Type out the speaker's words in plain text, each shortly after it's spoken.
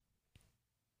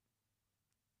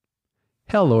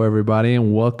Hello, everybody,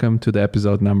 and welcome to the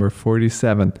episode number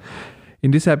 47. In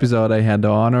this episode, I had the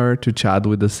honor to chat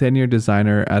with the senior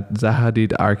designer at Zaha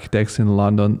Hadid Architects in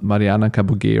London, Mariana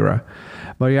Cabugueira.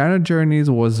 Mariana's journey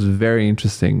was very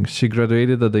interesting. She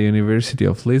graduated at the University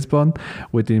of Lisbon,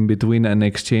 with in between an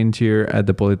exchange year at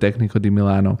the Politecnico di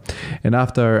Milano. And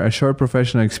after a short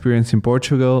professional experience in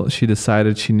Portugal, she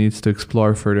decided she needs to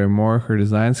explore furthermore her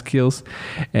design skills.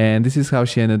 And this is how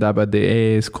she ended up at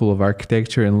the AA School of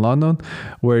Architecture in London,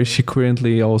 where she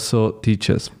currently also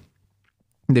teaches.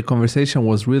 The conversation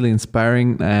was really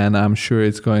inspiring, and I'm sure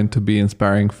it's going to be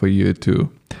inspiring for you too.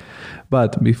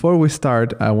 But before we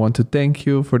start, I want to thank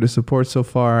you for the support so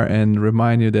far and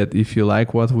remind you that if you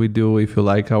like what we do, if you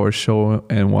like our show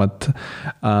and what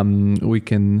we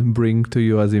can bring to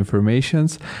you as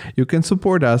informations, you can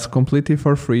support us completely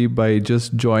for free by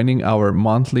just joining our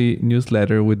monthly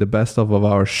newsletter with the best of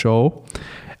our show.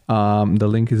 The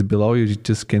link is below. You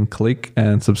just can click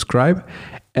and subscribe.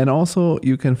 And also,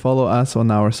 you can follow us on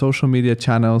our social media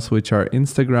channels, which are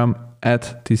Instagram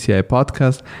at TCI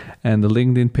Podcast and the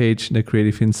LinkedIn page, The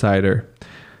Creative Insider.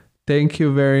 Thank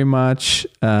you very much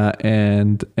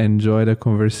and enjoy the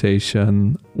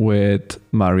conversation with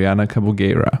Mariana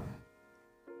Cabugueira.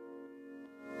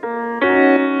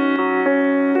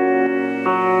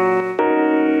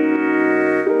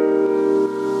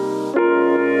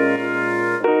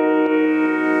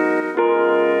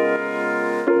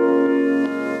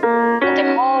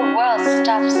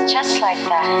 Just like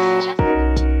that.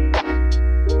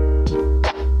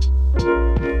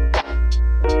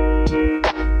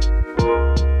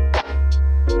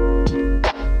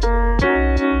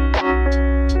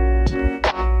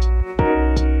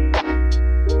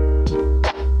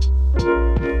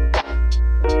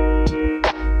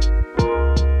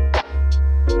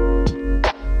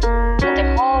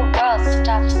 The whole world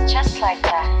stops just like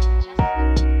that.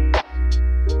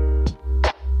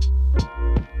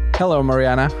 Hello,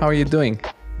 Mariana. How are you doing?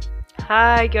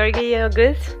 Hi, Georgi. You're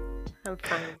good? I'm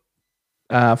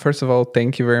fine. First of all,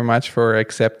 thank you very much for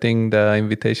accepting the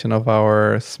invitation of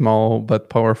our small but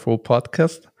powerful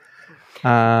podcast.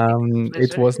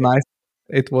 It was nice.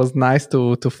 It was nice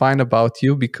to find about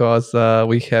you because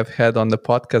we have had on the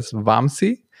podcast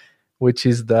Vamsi, which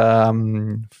is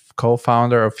the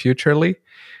co-founder of Futurely.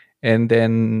 And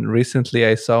then recently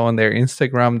I saw on their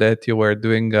Instagram that you were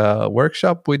doing a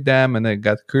workshop with them, and I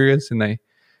got curious and I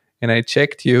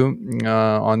checked you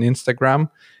on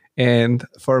Instagram. And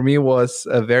for me was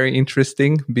very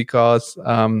interesting because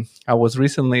I was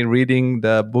recently reading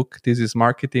the book "This Is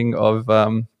Marketing" of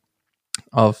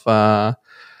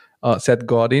Seth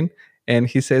Godin, and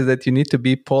he says that you need to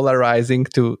be polarizing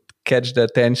to catch the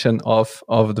attention of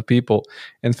the people.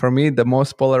 And for me, the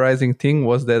most polarizing thing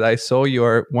was that I saw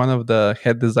you're one of the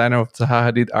head designer of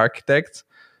Zaha Hadid Architects,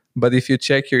 but if you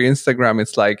check your Instagram,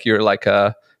 it's like you're like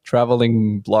a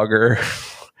traveling blogger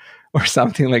or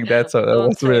something like that. So that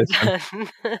was really fun.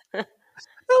 A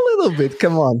little bit,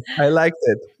 come on. I liked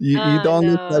it. You don't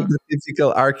look like the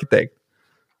typical architect.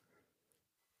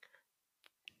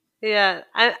 Yeah,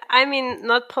 I mean,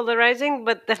 not polarizing,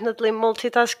 but definitely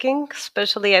multitasking.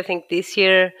 Especially, I think this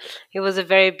year it was a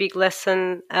very big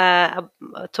lesson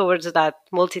towards that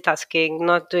multitasking,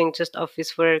 not doing just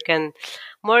office work. And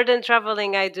more than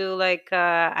traveling, I do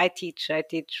I teach. I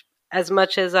teach as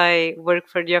much as I work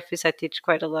for the office. I teach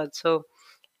quite a lot. So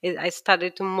I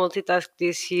started to multitask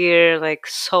this year like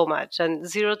so much, and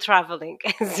zero traveling,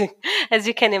 as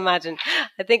you can imagine.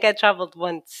 I think I traveled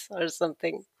once or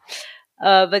something.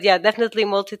 But yeah, definitely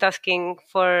multitasking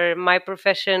for my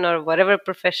profession or whatever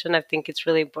profession, I think it's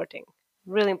really important.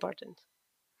 Really important.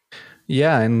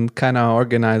 Yeah, and kind of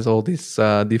organize all these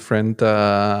different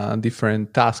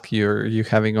tasks you're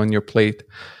having on your plate.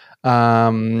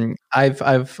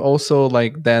 I've also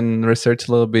like then researched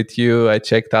a little bit you. I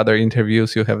checked other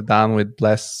interviews you have done with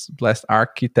Blessed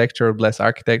Architecture, Blessed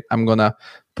Architect. I'm gonna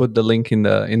put the link in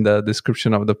the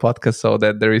description of the podcast so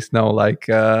that there is no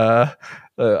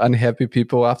unhappy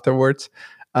people afterwards.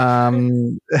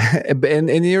 And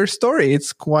in your story,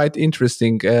 it's quite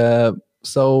interesting.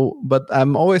 But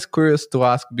I'm always curious to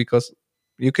ask because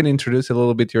you can introduce a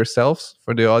little bit yourselves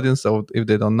for the audience, so if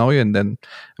they don't know you, and then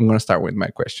I'm going to start with my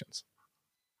questions.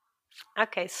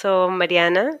 Okay, so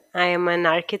Mariana, I am an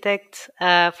architect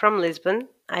from Lisbon.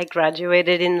 I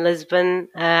graduated in Lisbon.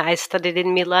 I studied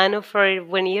in Milano for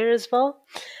 1 year as well.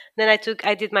 Then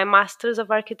I did my master's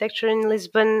of architecture in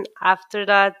Lisbon. After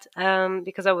that,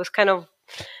 because I was kind of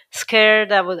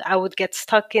scared I would get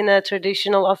stuck in a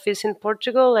traditional office in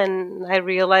Portugal, and I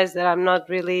realized that I'm not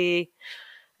really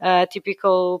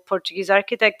typical Portuguese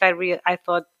architect. I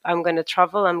thought I'm going to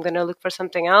travel. I'm going to look for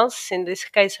something else. In this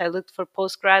case, I looked for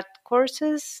postgrad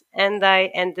courses, and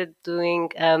I ended doing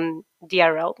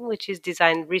DRL, which is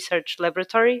Design Research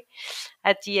Laboratory,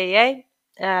 at DAA,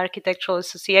 Architectural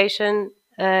Association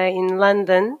in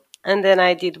London. And then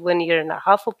I did 1 year and a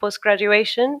half of post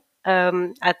graduation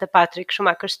at the Patrick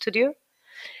Schumacher Studio.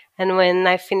 And when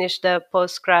I finished the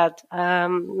postgrad,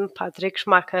 Patrick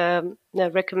Schumacher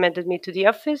recommended me to the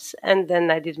office, and then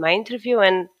I did my interview,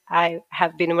 and I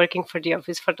have been working for the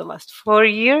office for the last 4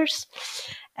 years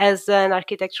as an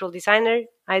architectural designer.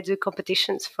 I do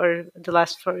competitions for the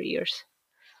last 4 years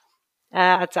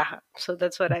at Zaha. So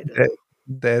that's what I do.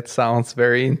 That sounds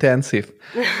very intensive.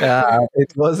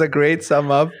 It was a great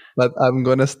sum up, but I'm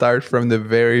gonna start from the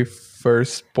very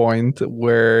first point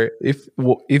where,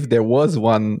 if there was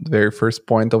one very first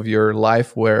point of your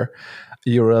life where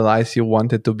you realized you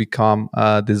wanted to become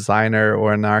a designer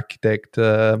or an architect,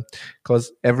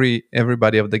 because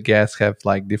everybody of the guests have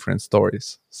like different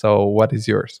stories. So, what is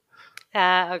yours?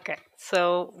 Okay.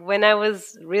 So when I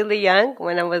was really young,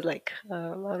 when I was like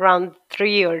around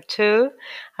 3 or 2,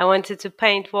 I wanted to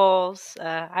paint walls.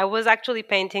 I was actually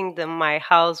painting my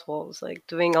house walls, like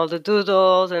doing all the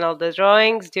doodles and all the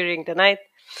drawings during the night.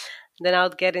 Then I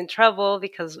would get in trouble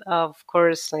because, of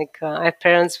course, like my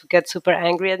parents would get super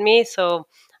angry at me. So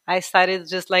I started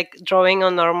just like drawing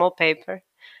on normal paper,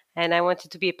 and I wanted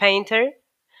to be a painter,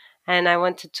 and I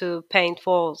wanted to paint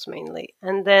walls mainly.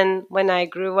 And then when I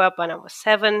grew up, when I was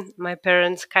 7, my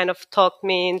parents kind of talked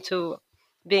me into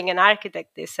being an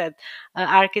architect. They said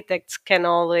architects can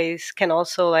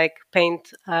also like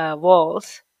paint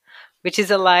walls, which is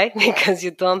a lie because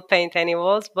you don't paint any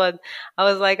walls. But I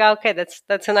was like, okay,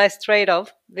 that's a nice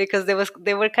trade-off, because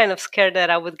they were kind of scared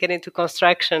that I would get into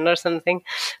construction or something.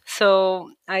 So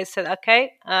I said,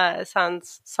 okay,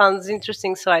 sounds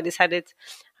interesting. So I decided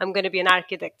I'm going to be an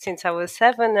architect since I was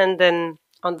 7, and then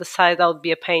on the side I'll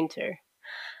be a painter.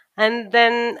 And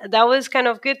then that was kind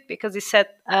of good because it set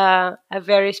a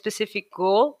very specific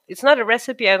goal. It's not a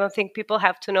recipe. I don't think people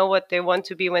have to know what they want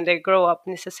to be when they grow up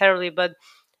necessarily, but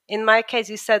in my case,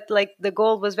 you said like the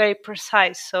goal was very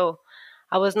precise. So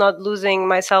I was not losing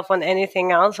myself on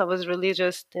anything else. I was really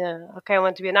just, okay, I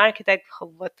want to be an architect.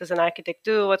 What does an architect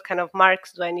do? What kind of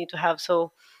marks do I need to have?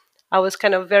 So I was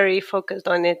kind of very focused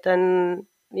on it. And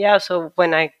yeah, so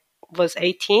when I was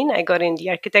 18, I got in the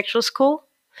architectural school.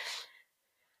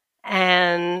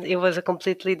 And it was a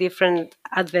completely different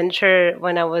adventure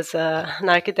when I was an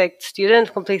architect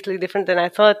student, completely different than I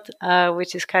thought,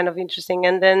 which is kind of interesting.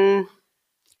 And then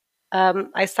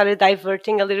I started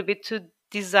diverting a little bit to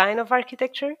design of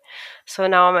architecture. So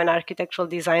now I'm an architectural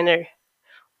designer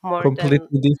more than.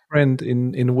 Completely different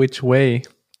in which way?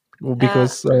 Well, Uh,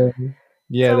 because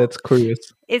yeah, so that's curious.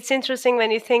 it's interesting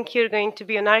when you think you're going to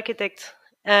be an architect.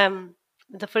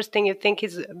 The first thing you think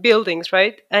is buildings,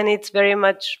 right? And it's very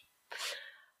much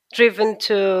driven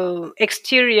to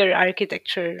exterior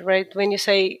architecture, right? When you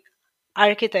say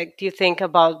architect, you think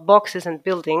about boxes and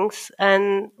buildings.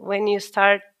 And when you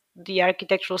start the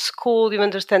architectural school, you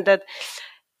understand that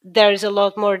there is a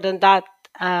lot more than that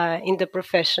in the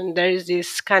profession. There is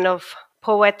this kind of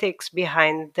poetics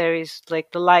behind. There is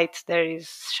like the light, there is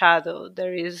shadow,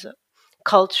 there is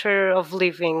culture of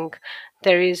living,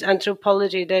 there is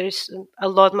anthropology, there is a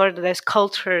lot more. There's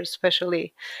culture,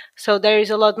 especially. So there is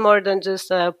a lot more than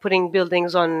just putting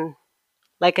buildings on,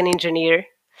 like an engineer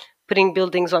putting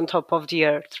buildings on top of the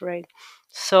earth, right?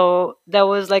 So that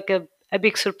was like a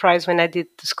big surprise when I did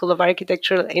the School of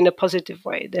Architecture in a positive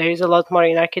way. There is a lot more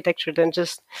in architecture than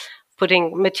just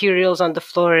putting materials on the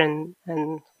floor and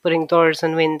putting doors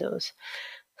and windows.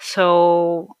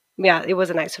 So yeah, it was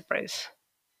a nice surprise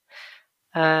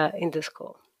in the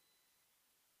school.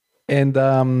 And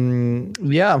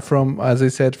yeah, from, as I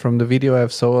said, from the video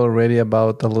I've saw already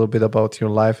about a little bit about your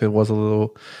life, it was a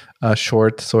little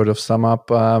short sort of sum up.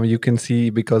 You can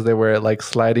see, because there were like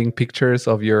sliding pictures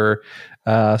of your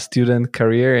student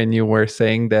career, and you were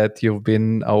saying that you've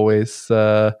been always.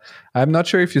 I'm not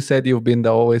sure if you said you've been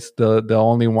always the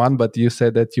only one, but you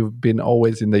said that you've been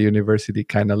always in the university,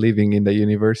 kind of living in the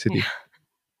university.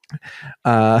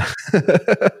 Uh,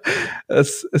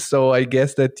 so I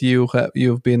guess that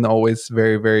you've been always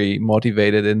very very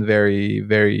motivated and very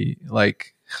very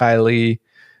like highly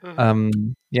Hmm.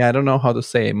 yeah, I don't know how to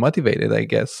say, motivated, I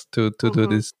guess, to do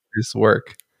Hmm. this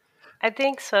work. I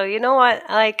think so. You know what?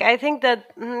 Like, I think that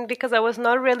because I was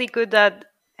not really good at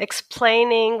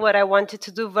explaining what I wanted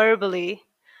to do verbally.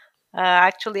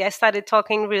 Actually, I started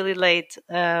talking really late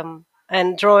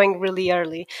and drawing really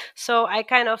early. So I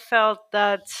kind of felt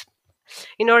that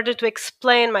in order to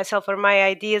explain myself or my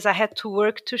ideas, I had to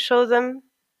work to show them,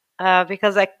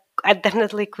 because I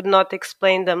definitely could not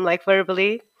explain them like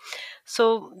verbally.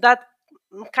 So that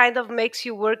kind of makes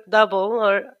you work double,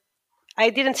 or I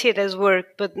didn't see it as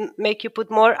work, but make you put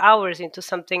more hours into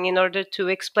something in order to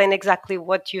explain exactly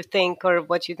what you think, or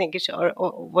what you think is, or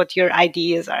what your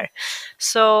ideas are.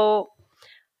 So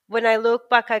when I look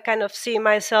back, I kind of see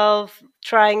myself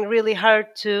trying really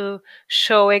hard to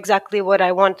show exactly what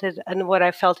I wanted and what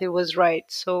I felt it was right.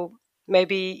 So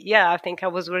maybe, yeah, I think I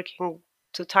was working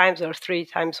two times or three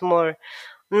times more,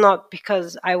 not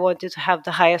because I wanted to have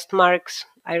the highest marks.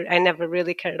 I never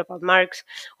really cared about marks,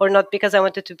 or not because I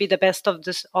wanted to be the best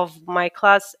of my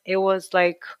class. It was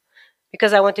like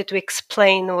because I wanted to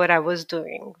explain what I was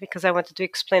doing, because I wanted to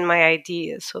explain my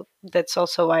ideas. So that's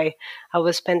also why I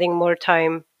was spending more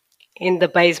time in the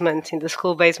basement, in the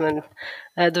school basement,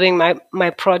 doing my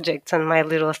projects and my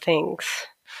little things.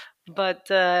 But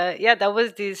yeah, that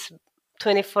was this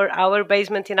 24-hour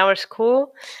basement in our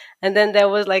school. And then there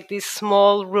was like this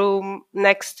small room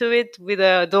next to it with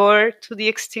a door to the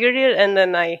exterior. And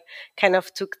then I kind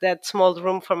of took that small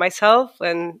room for myself,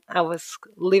 and I was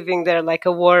living there like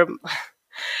a worm.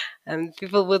 And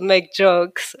people would make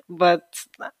jokes, but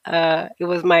it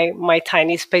was my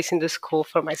tiny space in the school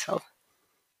for myself.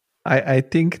 I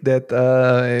think that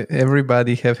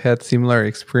everybody have had similar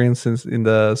experiences in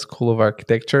the School of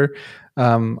Architecture.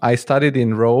 I studied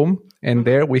in Rome, and Hmm.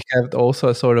 there we had also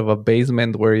a sort of a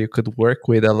basement where you could work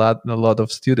with a lot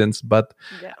of students. But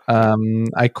Yeah.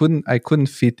 I couldn't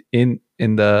fit in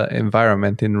the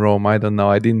environment in Rome. I don't know.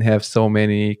 I didn't have so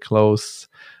many close.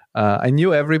 I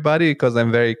knew everybody because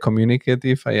I'm very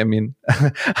communicative. I mean,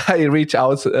 I reach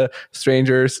out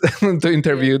strangers to Yeah.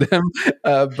 interview them,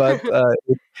 but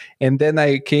and then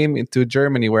I came into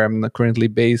Germany, where I'm currently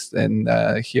based. And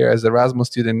here, as Erasmus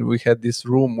student, we had this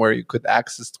room where you could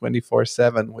access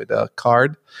 24/7 with a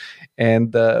card.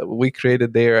 And we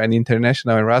created there an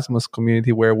international Erasmus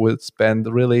community where we'd spend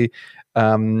really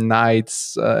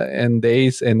nights and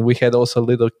days. And we had also a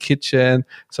little kitchen,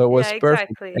 so it Yeah, was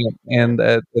perfect. exactly. Yeah.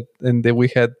 And then we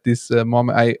had this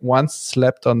moment. I once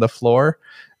slept on the floor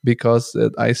because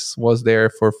was there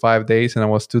for 5 days and I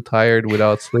was too tired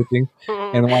without sleeping.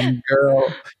 And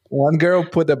one girl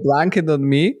put a blanket on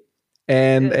me,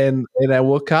 and Yeah. and I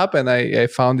woke up and I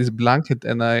found this blanket,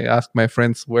 and I asked my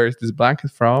friends, where is this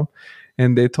blanket from?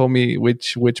 And they told me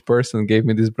which person gave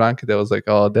me this blanket. I was like,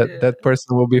 oh, that Yeah.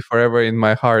 person will be forever in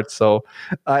my heart. So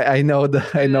I know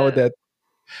that I know Yeah. that.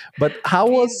 But how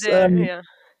Been was there. Yeah.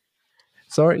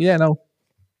 sorry, yeah, no,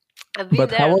 I've been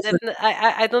but how there. was it?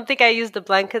 I don't think I used the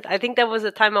blanket. I think there was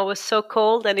a time I was so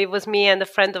cold, and it was me and a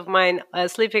friend of mine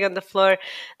sleeping on the floor,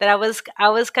 that I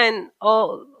was kind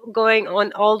all going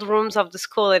on all the rooms of the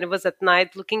school, and it was at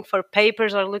night looking for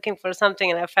papers or looking for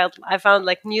something, and I found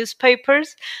like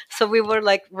newspapers. So we were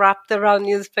like wrapped around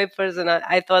newspapers, and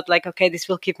I thought like, okay, this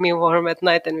will keep me warm at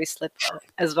night, and we slept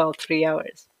as well 3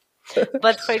 hours.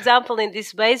 But for example, in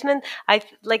this basement,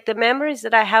 like the memories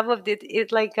that I have of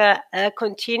it like a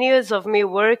continuous of me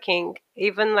working,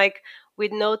 even like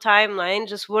with no timeline,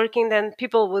 just working. Then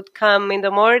people would come in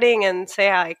the morning and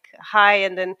say like hi,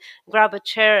 and then grab a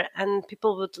chair, and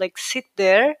people would like sit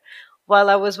there while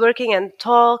I was working and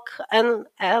talk, and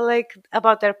like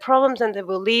about their problems, and they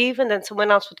will leave, and then someone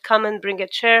else would come and bring a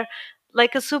chair,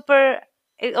 like a super,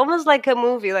 almost like a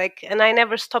movie. Like, and I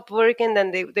never stopped working.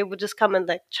 Then they would just come and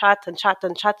like chat and chat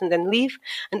and chat, and then leave,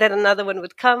 and then another one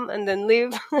would come and then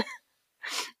leave.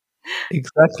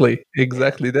 Exactly, Yeah.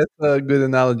 exactly. That's a good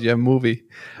analogy. A movie.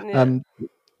 Yeah. Um,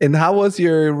 and how was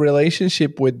your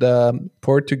relationship with the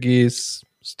Portuguese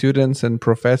students and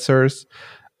professors?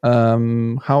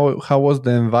 How was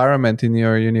the environment in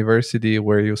your university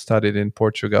where you studied in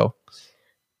Portugal?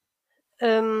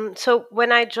 So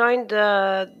when I joined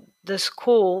the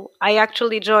school, I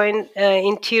actually joined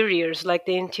interiors, like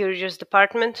the interiors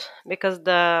department, because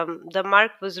the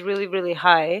mark was really really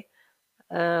high,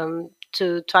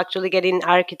 to actually get in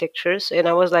architectures, and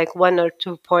I was like 1 or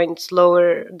 2 points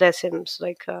lower decims,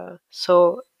 like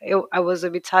I was a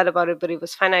bit sad about it, but it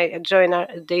was fine. I joined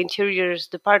the interiors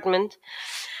department,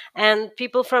 and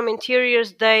people from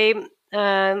interiors, they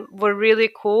were really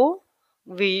cool.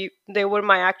 They were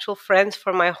my actual friends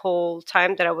for my whole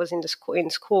time that I was in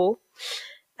school,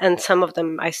 and some of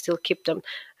them I still keep them.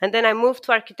 And then I moved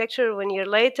to architecture 1 year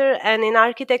later, and in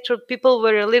architecture, people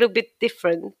were a little bit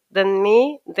different than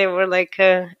me. They were like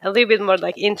a little bit more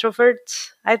like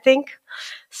introverts, I think.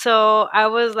 So I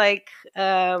was like,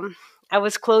 I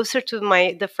was closer to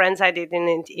the friends I did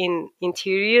in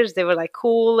interiors. They were like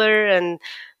cooler, and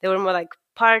they were more like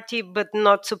party but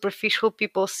not superficial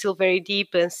people, still very deep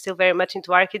and still very much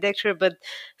into architecture, but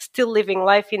still living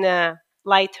life in a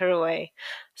lighter way.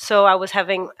 So I was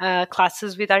having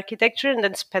classes with architecture and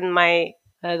then spend my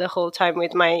the whole time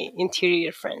with my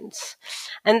interior friends.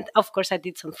 And of course I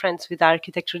did some friends with the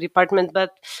architecture department,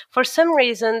 but for some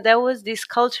reason there was this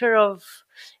culture of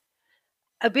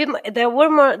a bit there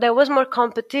was more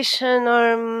competition,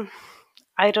 or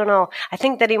I don't know. I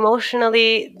think that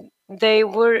emotionally they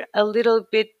were a little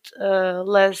bit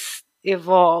less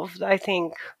evolved. I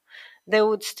think they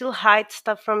would still hide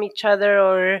stuff from each other,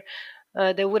 or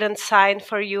they wouldn't sign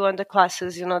for you on the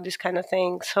classes, this kind of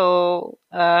thing. So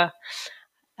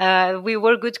we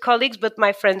were good colleagues, but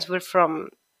my friends were from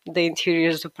the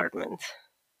interiors department.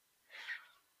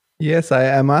 Yes, I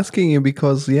am asking you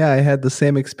because yeah, I had the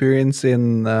same experience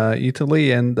in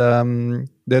Italy, and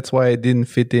that's why I didn't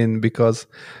fit in because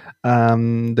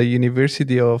the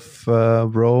University of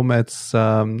Rome, it's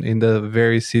in the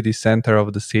very city center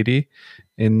of the city.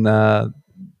 In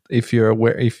if you're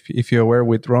aware, if you're aware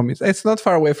with Rome, it's not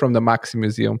far away from the Maxi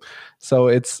Museum, so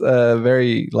it's a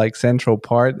very like central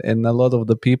part, and a lot of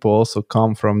the people also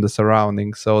come from the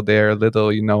surroundings. So they're little,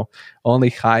 only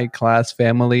high class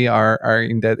family are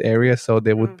in that area, so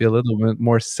they would Mm, be a little bit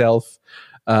more self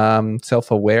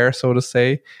aware, so to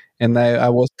say. And I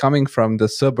was coming from the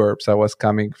suburbs. I was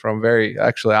coming from very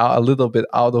actually a little bit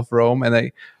out of Rome,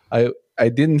 and I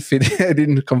didn't fit. I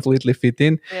didn't completely fit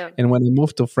in. yeah, And when I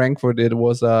moved to Frankfurt, it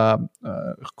was a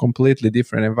completely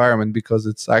different environment because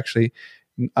it's actually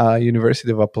a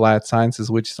University of Applied Sciences,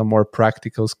 which is a more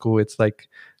practical school. It's like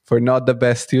for not the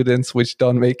best students, which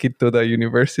don't make it to the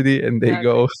university, and they okay.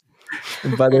 go.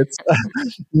 But it's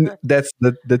that's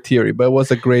the theory. But it was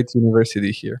a great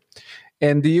university here.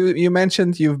 And you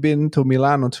mentioned you've been to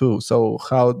Milano too. So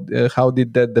how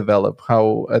did that develop?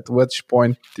 How at which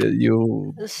point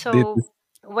you did So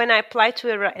when I applied to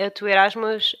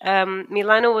Erasmus,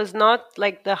 Milano was not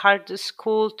like the hardest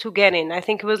school to get in. I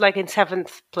think it was like in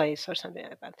seventh place or something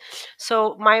like that.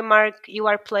 So my mark, you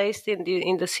are placed in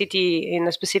the city, in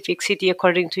a specific city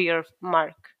according to your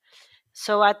mark.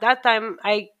 So at that time,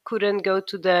 I couldn't go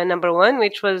to the number one,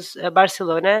 which was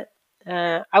Barcelona.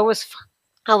 I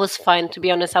was fine, to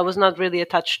be honest. I was not really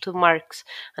attached to marks,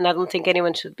 and I don't think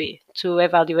anyone should be to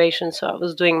evaluation. So I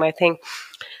was doing my thing.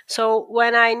 So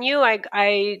when I knew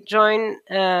I joined,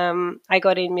 I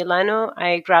got in Milano.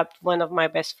 I grabbed one of my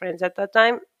best friends at that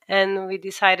time, and we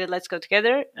decided let's go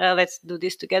together. Let's do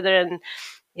this together. And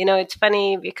it's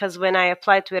funny because when I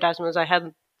applied to Erasmus, I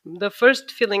had the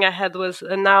first feeling I had was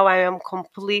now I am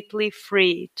completely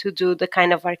free to do the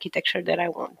kind of architecture that I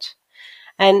want.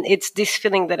 And it's this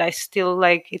feeling that I still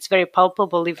like. It's very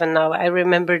palpable even now. I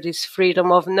remember this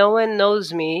freedom of no one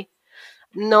knows me,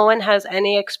 no one has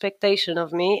any expectation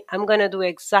of me. I'm going to do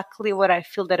exactly what I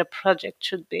feel that a project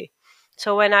should be.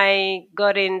 So when I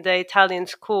got in the Italian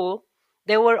school,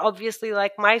 they were obviously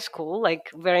like my school,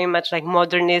 like very much like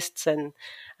modernists and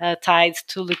tied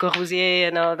to Le Corbusier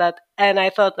and all that. And I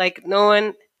thought like no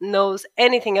one knows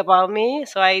anything about me.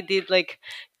 So I did like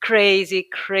crazy,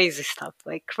 crazy stuff,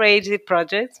 like crazy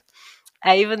projects.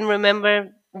 I even remember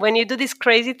when you do these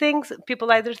crazy things,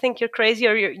 people either think you're crazy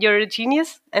or you're a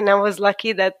genius. And I was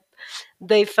lucky that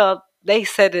they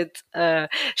said it.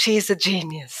 She's a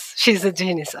genius. She's a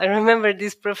genius. I remember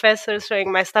this professor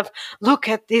showing my stuff. Look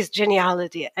at this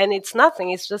geniality, and it's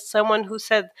nothing. It's just someone who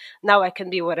said, "Now I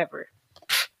can be whatever.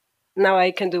 Now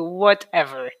I can do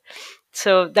whatever."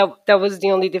 So that was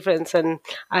the only difference. And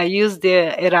I used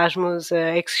the Erasmus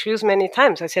excuse many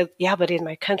times. I said, "Yeah, but in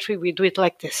my country we do it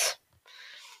like this."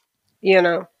 You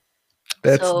know.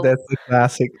 So that's a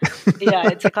classic. yeah,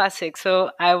 it's a classic.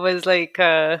 So I was like,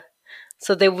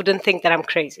 so they wouldn't think that I'm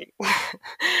crazy.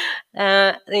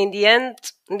 In the end,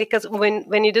 because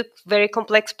when you do very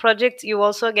complex projects, you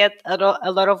also get a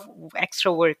lot of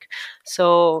extra work.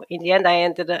 So in the end, I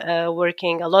ended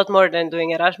working a lot more than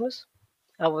doing Erasmus.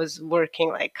 I was working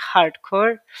like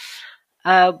hardcore,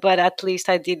 but at least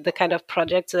I did the kind of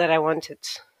projects that I wanted.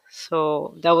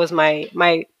 So that was my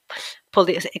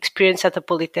experience at the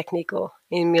Politecnico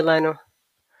in Milano,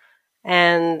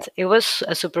 and it was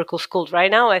a super cool school. Right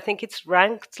now, I think it's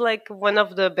ranked like one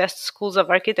of the best schools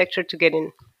of architecture to get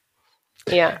in.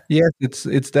 Yeah, Yes,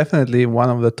 it's definitely one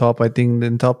of the top. I think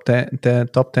in top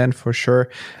 10 for sure.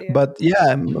 yeah, But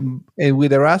yeah,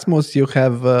 with Erasmus, you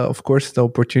have of course the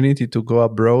opportunity to go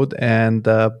abroad and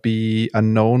be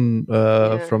unknown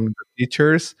yeah. from the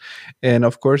teachers, and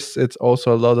of course it's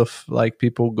also a lot of like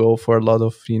people go for a lot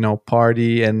of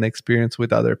party and experience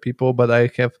with other people. But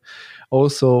I have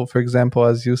also, for example,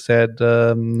 as you said,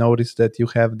 notice that you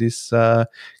have this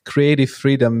creative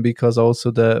freedom, because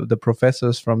also the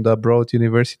professors from the abroad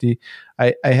university,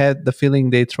 I had the feeling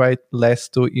they tried less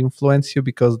to influence you,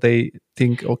 because they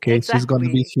think, okay, she's going to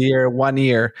be Exactly. here 1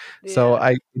 year, so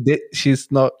Yeah.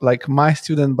 she's not like my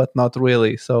student, but not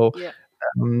really. So Yeah.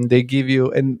 they give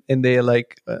you, and they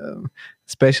like,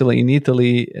 especially in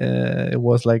Italy, it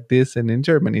was like this, and in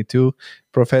Germany too,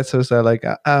 professors are like,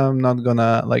 I'm not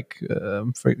gonna like,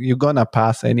 you're gonna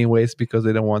pass anyways, because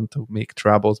they don't want to make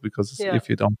troubles, because Yeah. if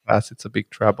you don't pass, it's a big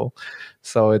trouble.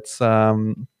 So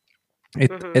Hmm.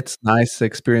 it's nice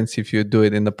experience if you do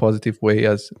it in a positive way,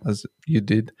 as you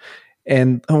did.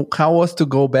 And how was to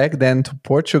go back then to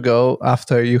Portugal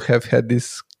after you have had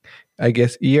this, I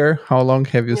guess, year? How long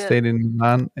have you Yeah. stayed in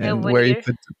Milan, Yeah. and One where you year.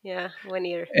 could, Yeah. 1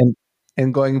 year.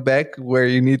 and going back where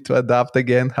you need to adapt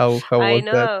again? How I was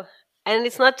that? know. And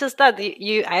it's not just that.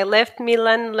 I left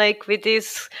Milan like with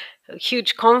this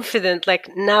huge confidence, like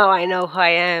now I know who I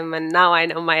am and now I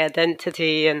know my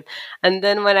identity. And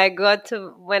then when I got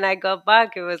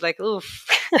back, it was like, oof,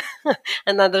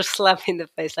 another slap in the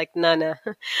face. Like, no, no,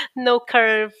 no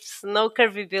curves, no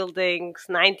curvy buildings,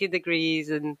 90 degrees.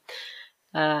 And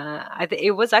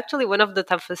it was actually one of the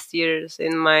toughest years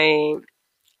in my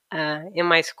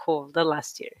school, the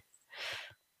last year.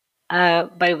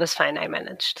 But it was fine. I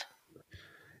managed.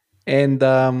 And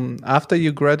after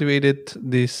you graduated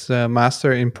this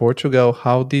master in Portugal,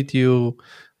 how did you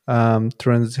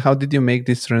make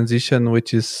this transition,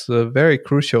 which is very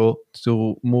crucial,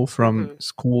 to move from Hmm.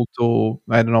 school to,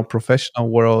 I don't know,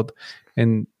 professional world,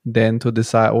 and then to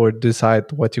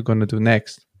decide what you're going to do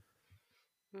next?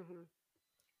 Hmm.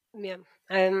 Yeah.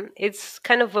 It's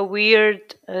kind of a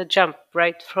weird jump,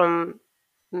 right? From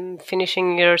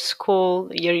finishing your school,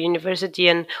 your university,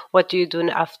 and what do you do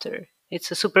after? It's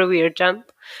a super weird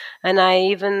jump. And I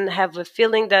even have a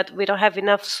feeling that we don't have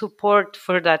enough support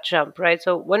for that jump, right?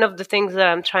 So, one of the things that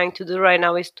I'm trying to do right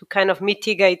now is to kind of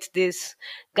mitigate this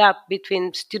gap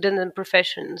between students and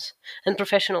professionals.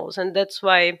 And that's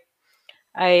why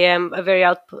I am a very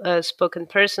outspoken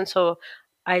person, so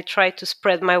I try to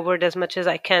spread my word as much as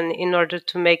I can in order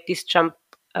to make this jump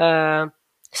uh,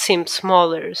 seem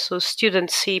smaller. So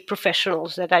students see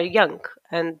professionals that are young,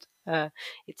 and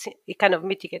it kind of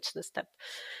mitigates the step.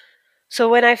 So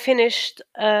when I finished,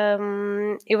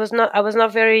 it was not. I was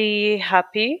not very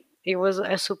happy. It was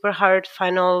a super hard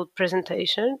final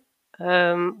presentation.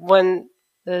 When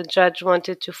the judge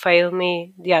wanted to fail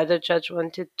me, the other judge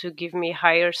wanted to give me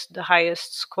the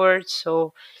highest score.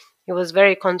 So it was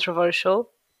very controversial.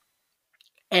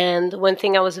 And one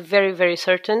thing I was very, very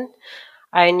certain,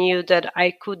 I knew that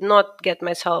I could not get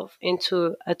myself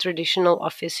into a traditional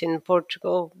office in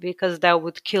Portugal because that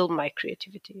would kill my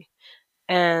creativity.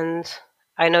 And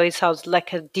I know it sounds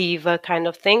like a diva kind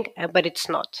of thing, but it's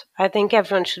not. I think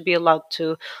everyone should be allowed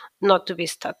to not to be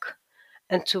stuck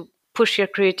and to push your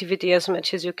creativity as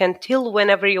much as you can till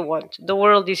whenever you want. The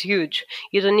world is huge.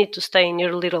 You don't need to stay in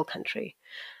your little country.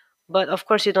 But of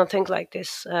course, you don't think like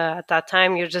this at that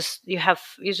time. You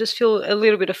just feel a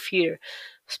little bit of fear,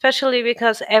 especially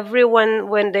because everyone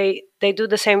when they do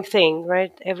the same thing,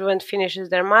 right? Everyone finishes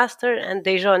their master and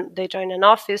they join an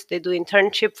office. They do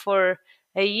internship for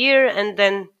a year and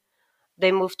then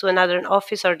they move to another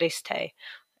office or they stay.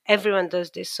 Everyone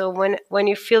does this. So when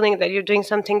you're feeling that you're doing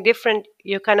something different,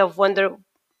 you kind of wonder,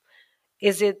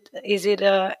 is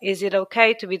it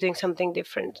okay to be doing something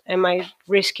different? Am I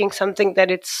risking something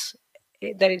that it's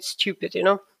stupid, you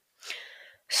know?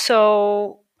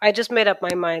 So I just made up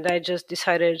my mind. I just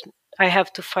decided I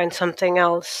have to find something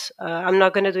else. I'm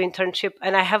not going to do internship,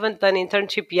 and I haven't done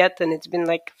internship yet, and it's been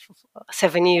like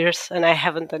 7 years, and I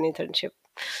haven't done internship.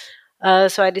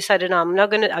 So I decided, no, I'm not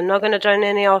gonna join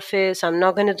any office. I'm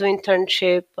not gonna do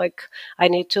internship. Like I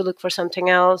need to look for something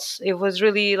else. It was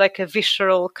really like a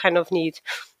visceral kind of need.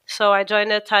 So I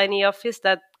joined a tiny office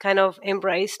that kind of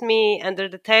embraced me under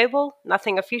the table,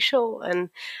 nothing official, and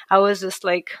I was just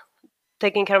like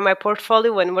taking care of my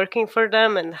portfolio and working for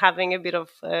them and having a bit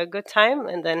of a good time.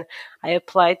 And then I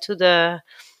applied to the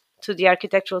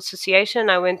architectural association.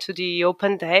 I went to the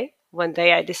open day. One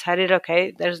day I decided,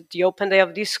 okay, there's the open day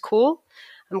of this school.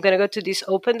 I'm going to go to this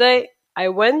open day. I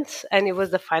went and it was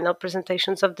the final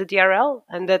presentations of the DRL.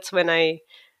 And that's when I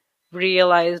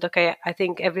realized, okay, I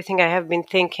think everything I have been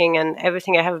thinking and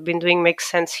everything I have been doing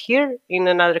makes sense here in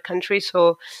another country.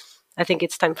 So I think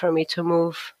it's time for me to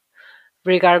move,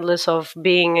 regardless of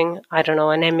being, I don't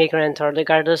know, an immigrant or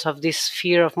regardless of this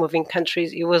fear of moving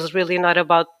countries. It was really not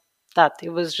about that. It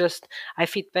was just, I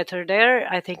fit better there.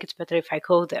 I think it's better if I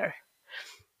go there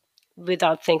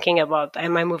without thinking about,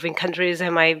 am I moving countries?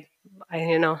 I,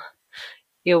 you know.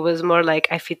 It was more like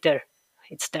I fit there.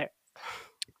 It's there.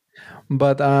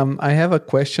 But I have a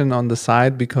question on the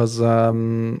side because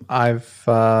I've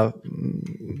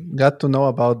got to know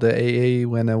about the AA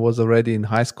when I was already in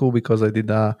high school because I did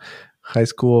a high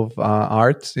school of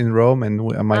arts in Rome, and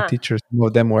my Ah. teachers, some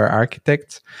of them were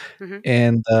architects, Hmm.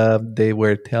 and they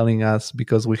were telling us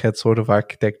because we had sort of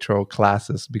architectural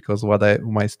classes because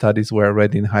my studies were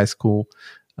already in high school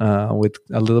with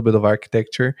a little bit of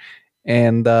architecture.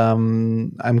 And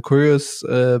I'm curious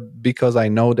because I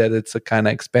know that it's a kind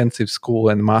of expensive school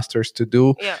and masters to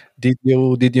do. Yeah.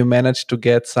 Did you manage to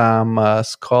get some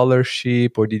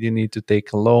scholarship, or did you need to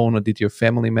take a loan, or did your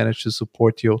family manage to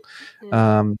support you?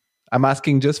 Yeah. um, I'm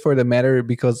asking just for the matter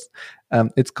because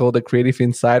it's called a creative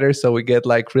insider, so we get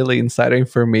like really insider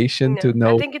information to No,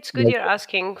 I know. think it's good Like, you're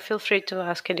asking. Feel free to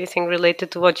ask anything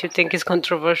related to what you think is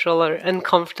controversial or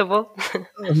uncomfortable.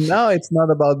 no, it's not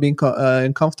about being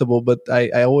uncomfortable, but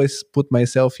I always put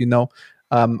myself,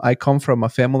 I come from a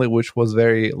family which was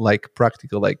very like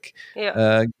practical, like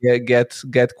Yeah.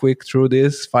 get quick through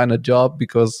this, find a job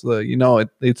because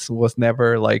it was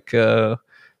never like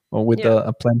with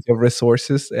Yeah. plenty of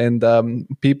resources, and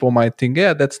people might think,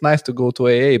 yeah, that's nice to go to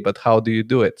AA, but how do you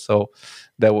do it? So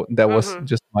that was Hmm.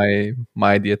 just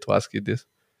my idea to ask you this.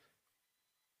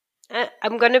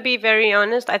 I'm gonna be very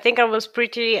honest. I think I was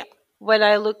pretty. When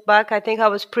I look back, I think I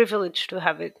was privileged to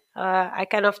have it. I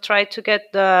kind of tried to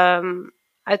get the.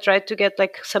 I tried to get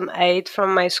like some aid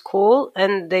from my school,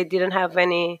 and they didn't have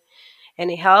any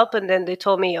help. And then they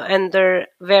told me, under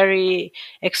very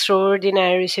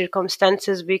extraordinary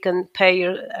circumstances, we can pay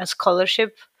you a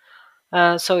scholarship.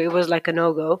 So it was like a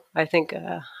no go. I think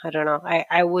I don't know.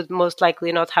 I would most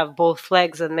likely not have both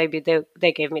legs, and maybe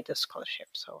they gave me the scholarship.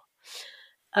 So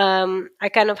I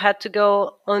kind of had to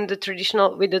go on the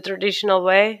traditional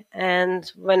way.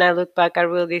 And when I look back, I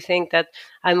really think that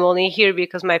I'm only here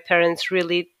because my parents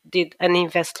really did an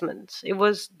investment.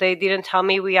 They didn't tell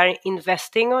me we are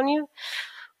investing on you,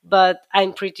 but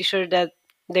I'm pretty sure that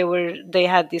they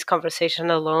had this conversation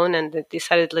alone, and they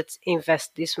decided, let's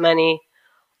invest this money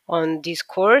on this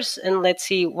course and let's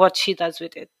see what she does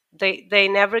with it. They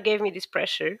never gave me this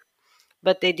pressure,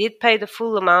 but they did pay the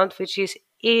full amount, which is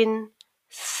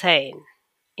insane.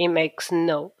 It makes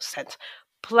no sense.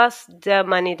 Plus the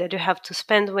money that you have to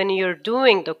spend when you're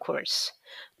doing the course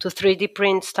to 3D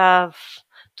print stuff,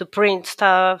 to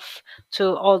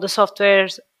all the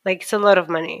softwares. Like, it's a lot of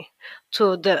money.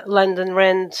 To the London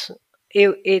rent,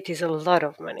 it is a lot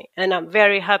of money. And I'm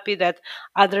very happy that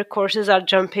other courses are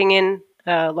jumping in,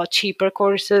 a lot cheaper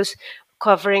courses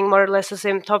covering more or less the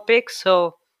same topics.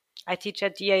 So I teach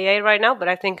at DAA right now, but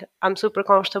I think I'm super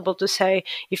comfortable to say,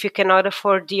 if you cannot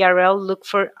afford DRL, look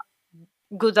for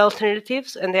good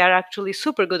alternatives, and they are actually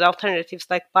super good alternatives,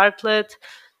 like Bartlett,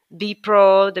 the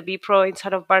B Pro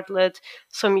inside of Bartlett,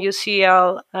 some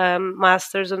UCL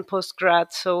masters and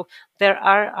postgrad. So there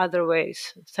are other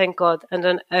ways, thank God. And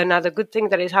then another good thing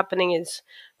that is happening is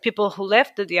people who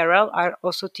left the DRL are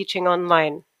also teaching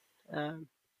online. Um,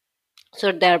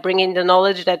 so they're bringing the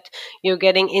knowledge that you're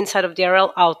getting inside of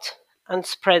DRL out and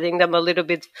spreading them a little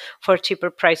bit for cheaper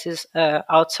prices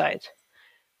outside,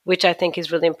 which I think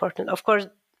is really important. Of course,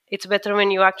 it's better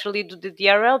when you actually do the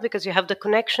DRL because you have the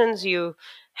connections. You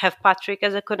have Patrick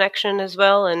as a connection as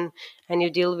well, and you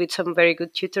deal with some very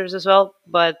good tutors as well.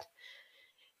 But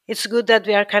it's good that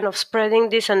we are kind of spreading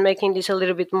this and making this a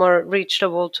little bit more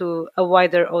reachable to a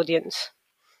wider audience.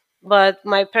 But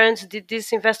my parents did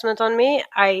this investment on me.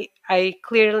 I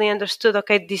clearly understood,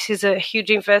 okay, this is a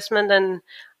huge investment,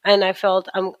 and I felt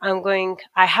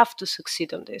I have to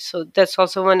succeed on this. So that's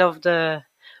also one of the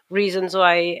reasons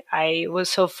why I was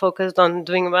so focused on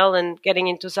doing well and getting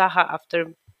into Zaha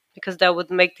after, because that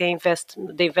would make the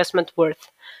investment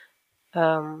worth.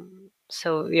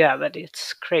 So yeah, but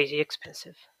it's crazy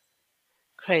expensive.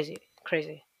 Crazy,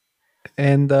 crazy.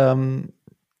 And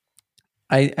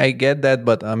I get that,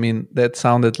 but I mean that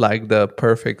sounded like the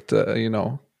perfect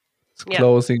Yeah.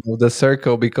 closing of the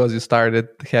circle because you started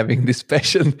having this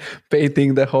passion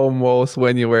painting the home walls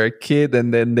when you were a kid,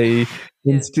 and then they Yeah.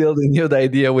 instilled in you the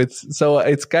idea with, so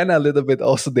it's kind of a little bit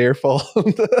also their fault.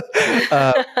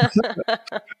 uh,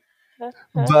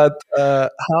 but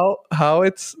how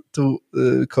it's to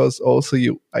because also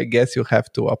you, I guess you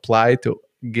have to apply to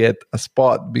get a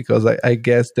spot, because I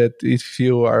guess that if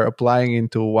you are applying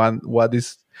into one what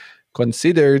is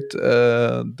considered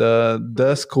the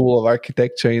Mhm. school of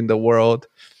architecture in the world,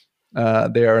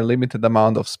 there are a limited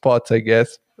amount of spots, I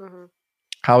guess. Mhm.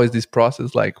 How is this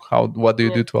process like? What do you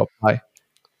Yeah. do to apply?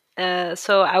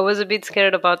 So I was a bit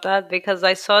scared about that because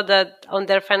I saw that on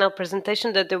their final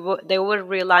presentation that they were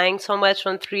relying so much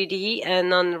on 3D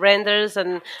and on renders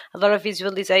and a lot of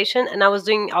visualization, and I was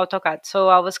doing AutoCAD. So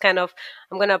I was kind of,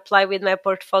 I'm gonna apply with my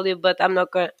portfolio, but I'm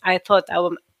not gonna. I thought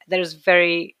there's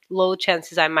very low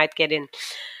chances I might get in.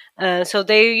 So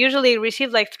they usually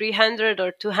receive like 300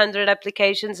 or 200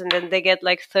 applications, and then they get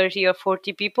like 30 or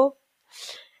 40 people.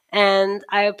 And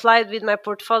I applied with my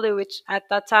portfolio, which at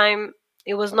that time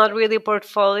it was not really a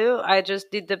portfolio. I just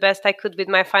did the best I could with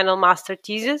my final master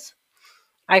thesis.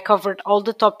 I covered all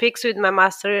the topics with my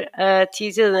master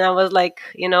thesis, and I was like,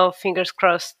 fingers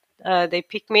crossed. They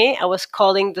picked me. I was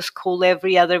calling the school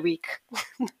every other week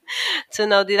to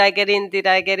know, did I get in? Did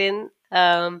I get in?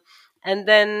 And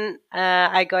then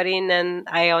I got in, and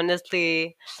I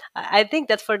honestly, I think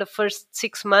that for the first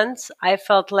 6 months, I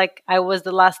felt like I was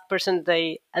the last person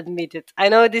they admitted. I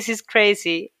know this is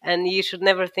crazy, and you should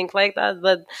never think like that,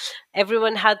 but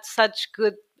everyone had such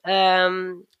good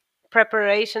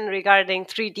preparation regarding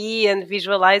 3D and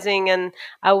visualizing, and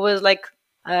I was like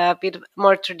a bit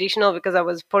more traditional because I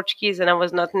was Portuguese and I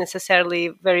was not necessarily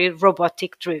very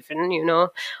robotic driven,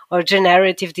 or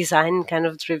generative design kind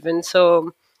of driven.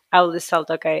 So I always felt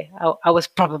okay. I was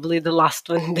probably the last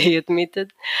one they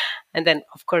admitted, and then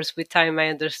of course with time I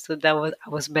understood that I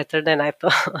was better than I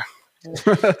thought.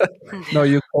 No,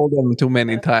 you called them too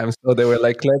many times, so they were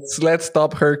like, let's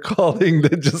stop her calling.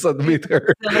 They just admit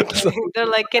her. Okay. So, They're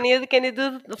like, can you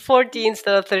do 40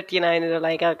 instead of 39? And they're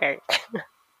like, okay.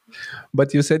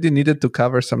 but you said you needed to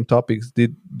cover some topics.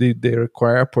 Did they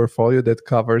require a portfolio that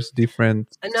covers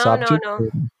different No, no, subjects,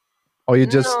 no, or you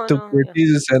just no, took no. your Yeah.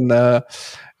 thesis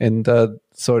and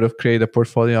sort of create a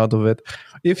portfolio out of it?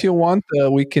 If you want,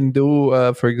 we can do.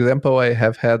 For example, I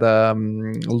have had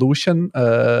Lucian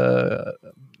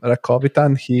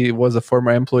Rakovitan. He was a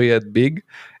former employee at Big,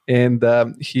 and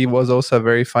he was also a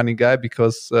very funny guy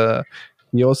because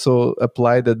he also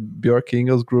applied at Björk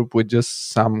Ingels Group with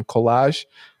just some collage,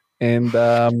 and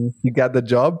he got the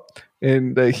job.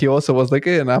 And he also was like,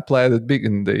 hey, and I applied at Big,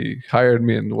 and they hired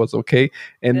me, and was okay.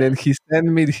 And Yeah. then he sent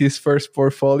me his first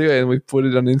portfolio, and we put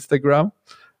it on Instagram.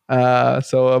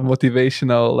 So a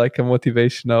Yeah.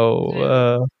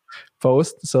 motivational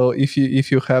post. So if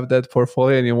you have that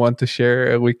portfolio and you want to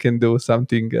share, we can do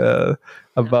something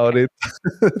about Okay. it.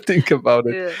 Think about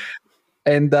it. Yeah.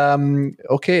 And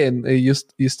okay, and you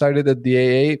started at the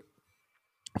AA.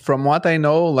 From what I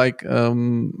know, like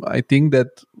I think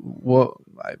that what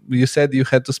you said, you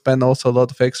had to spend also a lot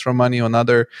of extra money on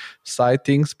other side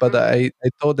things, but Mhm. I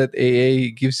thought that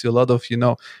AA gives you a lot of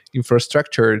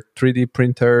infrastructure, 3D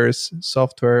printers,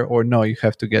 software, or no, you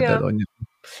have to get that Yeah. on you.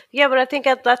 Yeah, but I think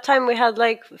at that time we had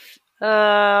like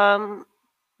I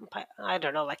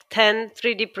don't know, like 10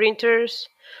 3D printers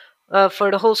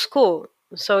for the whole school.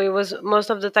 So it was most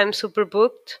of the time super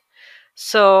booked.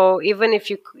 So even if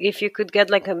you could get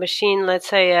like a machine, let's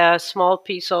say a small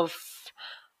piece of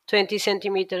 20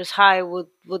 centimeters high would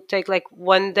take like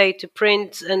 1 day to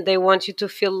print, and they want you to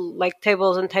fill like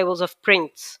tables and tables of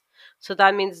prints. So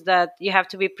that means that you have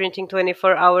to be printing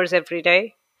 24 hours every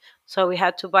day. So we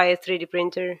had to buy a 3D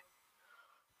printer.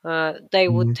 They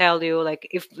would Mhm. tell you, like,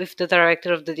 if the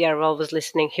director of the DRL was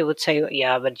listening, he would say,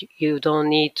 yeah, but you don't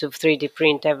need to 3D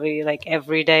print every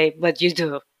day, but you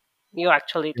do. You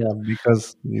actually do. Yeah,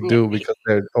 because you Yeah. do, because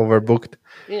they're overbooked.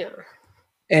 Yeah.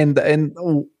 And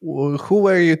who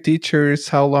were your teachers?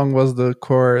 How long was the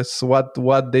course? What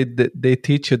did they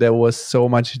teach you that was so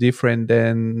much different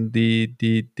than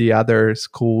the other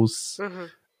schools? hmm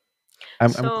I'm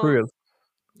So, curious.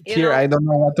 you Here, know, I don't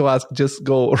know what to ask. Just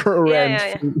go yeah, rant.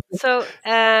 yeah, yeah. So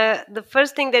the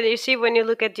first thing that you see when you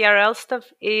look at DRL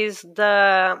stuff is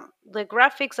the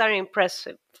graphics are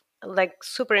impressive, like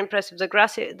super impressive. The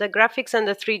graphics and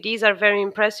the 3Ds are very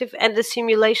impressive, and the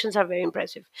simulations are very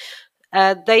impressive.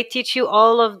 They teach you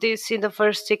all of this in the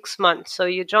first 6 months. So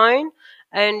you join,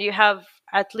 and you have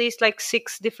at least like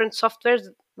six different softwares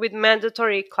with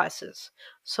mandatory classes.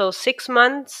 So 6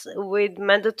 months with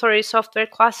mandatory software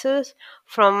classes,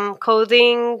 from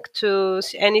coding to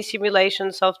any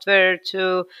simulation software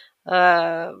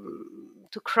uh,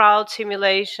 to crowd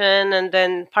simulation, and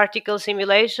then particle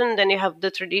simulation. Then you have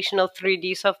the traditional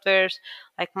 3D softwares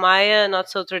like Maya, not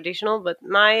so traditional, but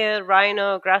Maya,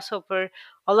 Rhino, Grasshopper.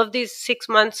 All of these 6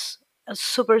 months,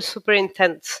 super, super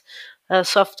intense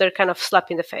software kind of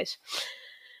slap in the face.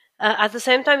 At the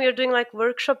same time, you're doing like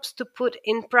workshops to put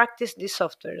in practice these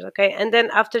softwares, okay? And then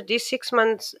after these 6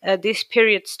 months, this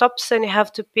period stops, and you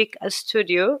have to pick a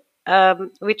studio,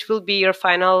 which will be your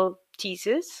final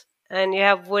thesis. And you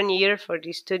have 1 year for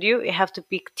this studio. You have to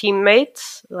pick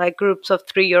teammates, like groups of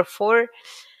 3 or 4,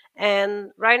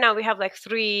 And right now we have like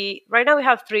three. Right now we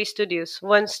have three studios.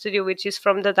 One studio which is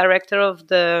from the director of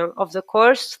the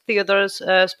course, Theodoros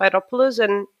Spyropoulos,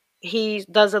 and he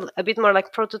does a bit more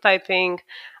like prototyping,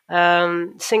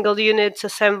 single units,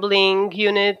 assembling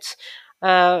units,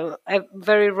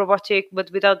 very robotic,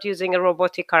 but without using a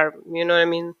robotic arm. You know what I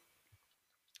mean?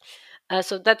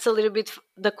 So that's a little bit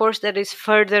the course that is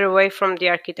further away from the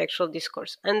architectural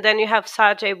discourse. And then you have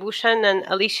Sajay Bhushan and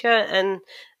Alicia, and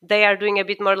they are doing a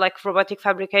bit more like robotic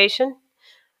fabrication.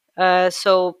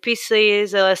 So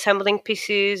pieces, assembling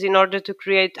pieces in order to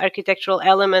create architectural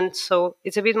elements. So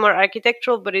it's a bit more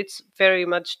architectural, but it's very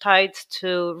much tied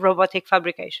to robotic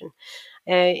fabrication.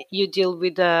 You deal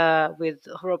with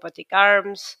robotic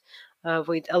arms,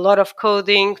 with a lot of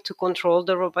coding to control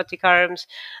the robotic arms,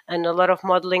 and a lot of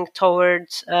modeling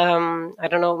towards I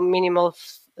don't know, minimal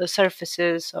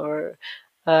surfaces or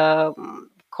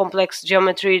complex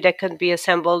geometry that can be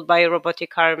assembled by a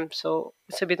robotic arm. So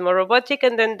it's a bit more robotic.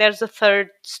 And then there's a third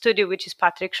studio, which is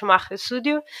Patrick Schumacher's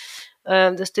studio,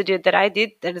 the studio that I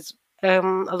did. That is a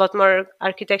lot more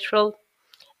architectural,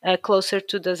 closer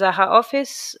to the Zaha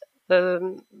office,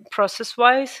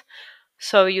 process-wise.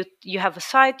 So you have a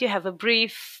site, you have a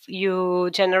brief, you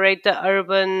generate the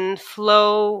urban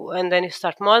flow, and then you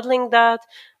start modeling that.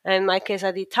 In my case,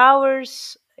 I did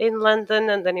towers in London,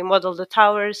 and then you model the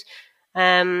towers.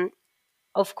 Um,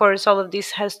 of course, all of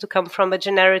this has to come from a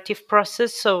generative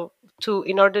process. So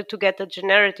in order to get a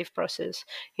generative process,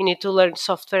 you need to learn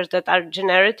softwares that are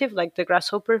generative, like the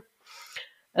Grasshopper.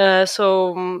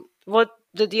 What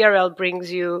the DRL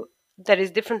brings you that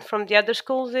is different from the other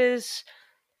schools is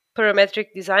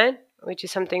parametric design, which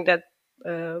is something that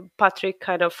Patrick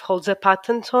kind of holds a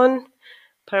patent on.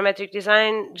 Parametric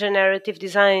design, generative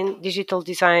design, digital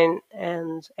design,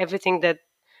 and everything that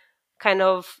kind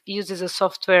of uses a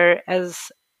software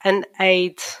as an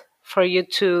aid for you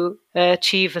to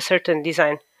achieve a certain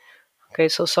design. Okay,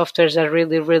 so softwares are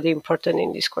really, really important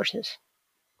in these courses.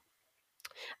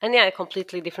 And yeah,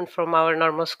 completely different from our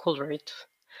normal school, right?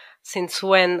 Since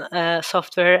when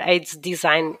software aids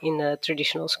design in a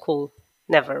traditional school?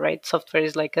 Never, right? Software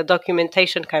is like a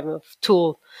documentation kind of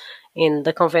tool in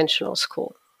the conventional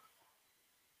school.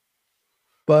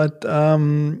 But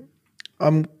I'm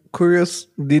curious,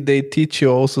 did they teach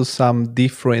you also some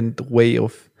different way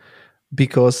of,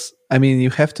 because I mean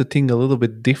you have to think a little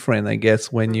bit different, I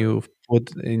guess, when you put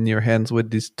in your hands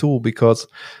with this tool, because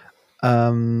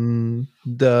the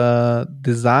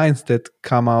designs that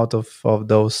come out of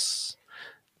those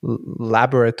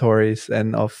laboratories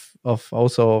and of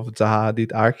also of Zaha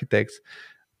Hadid Architects,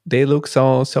 they look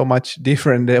so much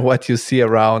different than what you see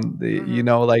around. You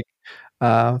know, like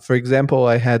for example,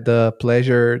 I had the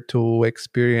pleasure to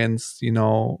experience, you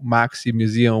know, Maxi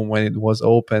Museum when it was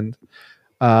opened.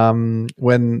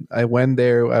 When I went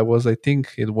there, I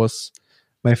think it was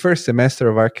my first semester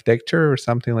of architecture or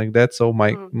something like that. So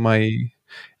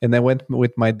and I went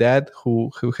with my dad,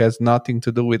 who has nothing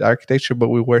to do with architecture, but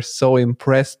we were so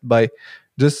impressed by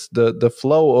just the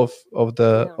flow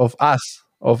Yeah. of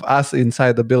us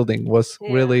inside the building was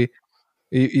Yeah. really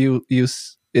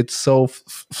it's so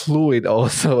fluid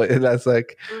also. It has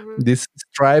like Mm-hmm. these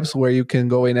stripes where you can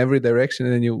go in every direction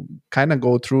and you kind of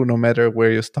go through no matter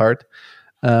where you start.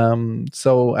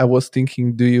 So I was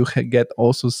thinking, do you get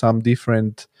also some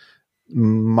different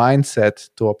mindset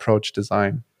to approach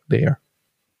design there?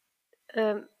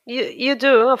 You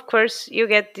do, of course. You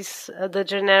get this the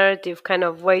generative kind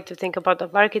of way to think about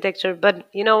of architecture, but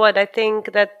you know what? I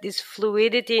think that this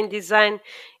fluidity in design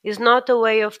is not a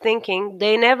way of thinking.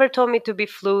 They never told me to be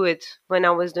fluid when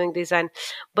I was doing design,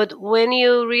 but when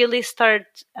you really start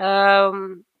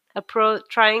trying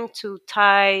to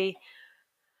tie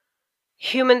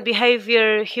human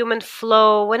behavior, human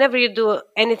flow, whenever you do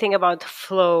anything about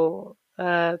flow,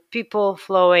 people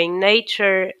flowing,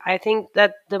 nature, I think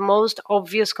that the most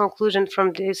obvious conclusion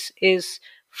from this is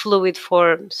fluid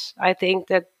forms. I think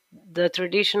that the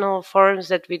traditional forms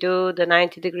that we do, the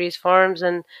 90 degrees forms,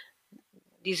 and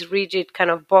this rigid kind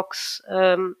of box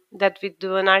that we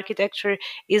do in architecture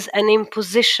is an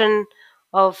imposition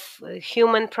of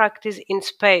human practice in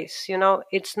space. You know,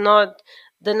 it's not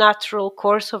the natural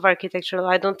course of architecture.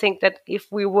 I don't think that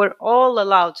if we were all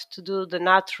allowed to do the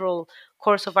natural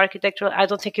course of architecture, I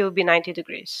don't think it would be 90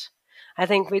 degrees. I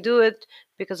think we do it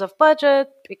because of budget,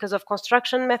 because of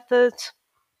construction methods.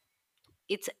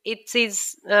 It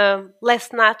is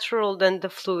less natural than the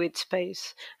fluid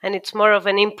space, and it's more of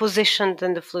an imposition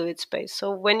than the fluid space.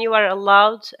 So when you are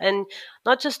allowed, and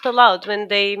not just allowed, when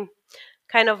they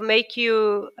kind of make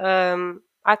you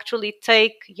actually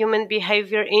take human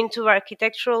behavior into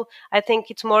architectural, I think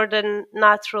it's more than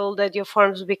natural that your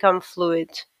forms become fluid.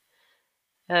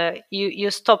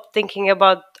 You stop thinking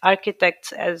about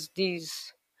architects as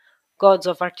these gods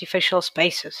of artificial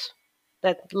spaces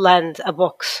that land a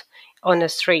box on a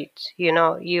street.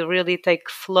 You really take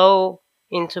flow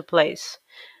into place.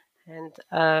 And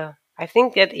I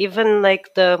think that even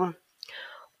like the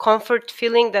comfort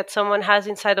feeling that someone has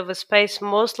inside of a space,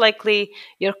 most likely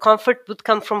your comfort would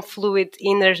come from fluid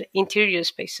inner interior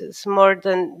spaces more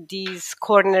than these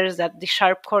corners, that the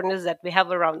sharp corners that we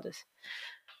have around us.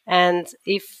 And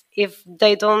if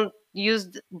they don't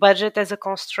use budget as a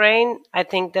constraint, I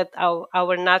think that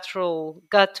our natural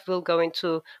gut will go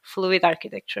into fluid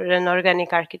architecture and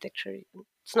organic architecture.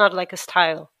 It's not like a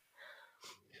style.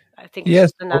 I think it's Yes,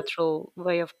 just a natural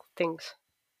way of things.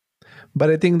 but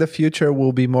I think the future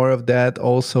will be more of that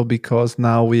also, because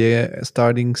now we are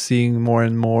starting seeing more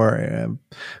and more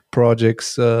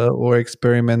projects or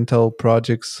experimental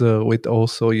projects with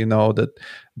also, that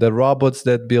the robots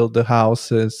that build the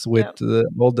houses, with Yeah,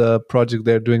 all the projects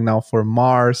they're doing now for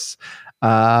Mars.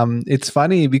 It's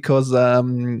funny because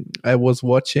I was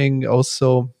watching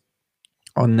also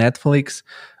on Netflix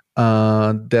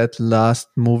that last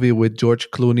movie with George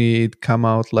Clooney. It come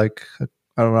out like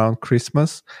around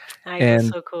Christmas, it was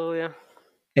and so cool. Yeah,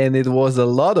 it was a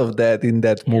lot of that in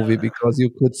that movie, yeah, because you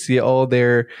could see all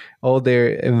their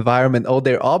environment, all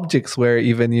their objects, where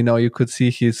even you could see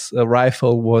his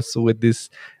rifle was with this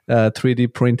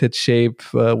 3D printed shape,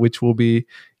 which will be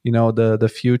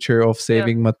the future of yeah.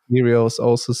 saving materials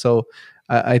also. So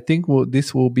I think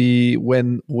this will be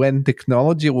when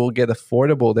technology will get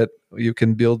affordable, that you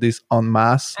can build this en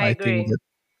masse. I I think agree. that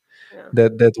Yeah.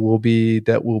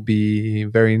 that will be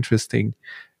very interesting.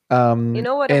 You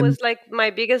know what And was like my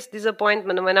biggest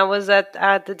disappointment when I was at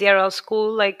the DRL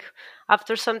school? Like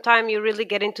after some time, you really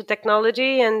get into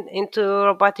technology and into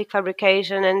robotic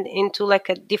fabrication and into like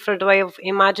a different way of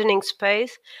imagining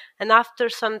space. And after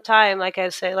some time, like I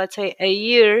say, let's say a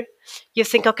year, you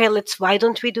think, okay, why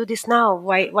don't we do this now?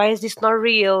 Why is this not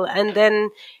real? And then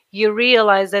you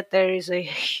realize that there is a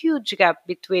huge gap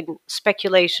between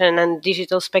speculation and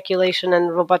digital speculation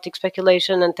and robotic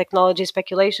speculation and technology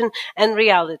speculation and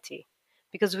reality,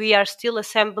 because we are still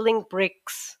assembling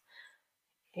bricks,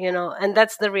 and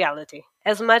that's the reality.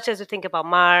 As much as you think about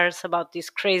Mars, about these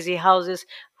crazy houses,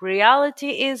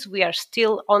 reality is we are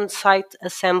still on site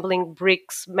assembling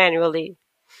bricks manually.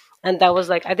 And that was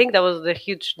like, I think that was the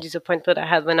huge disappointment I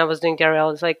had when I was doing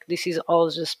DRL. It's like, this is all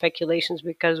just speculations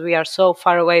because we are so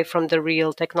far away from the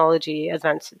real technology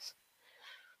advances.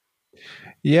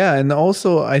 yeah, and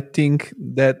also I think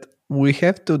that we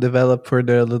have to develop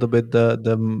further a little bit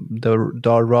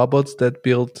the robots that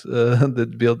build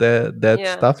that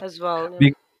Yeah, stuff. as well. Yeah.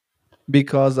 Be-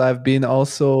 because I've been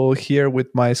also here with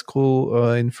my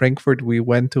school in Frankfurt. We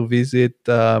went to visit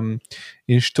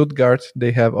in Stuttgart.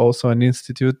 They have also an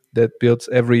institute that builds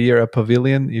every year a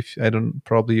pavilion. If I don't,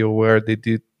 probably you're aware, they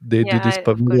do Yeah, these of course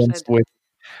I pavilions do. with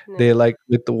Yeah. they like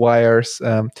with the wires.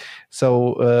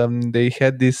 So they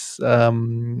had this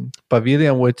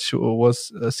pavilion which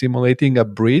was simulating a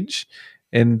bridge,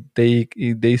 and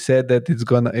they said that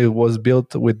it was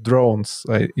built with drones.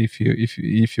 If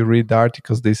you read the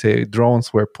articles, they say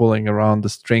drones were pulling around the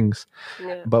strings.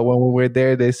 Yeah. But when we were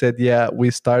there, they said, yeah,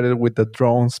 we started with the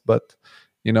drones, but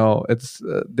it's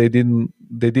they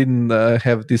didn't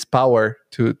have this power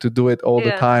to do it all the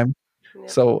Yeah. time. Yeah.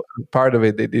 So part of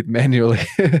it they did manually,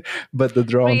 but the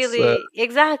drones. Really,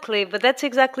 exactly. But that's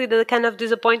exactly the kind of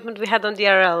disappointment we had on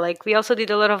DRL. Like we also did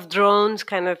a lot of drones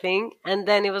kind of thing, and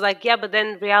then it was like, yeah, but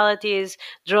then reality is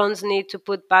drones need to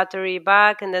put battery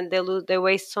back, and then they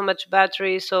waste so much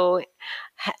battery. So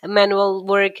manual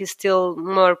work is still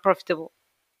more profitable.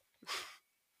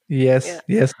 Yeah, Yes,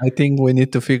 yes. I think we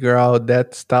need to figure out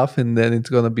that stuff, and then it's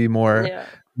gonna be more yeah,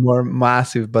 more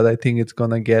massive. But I think it's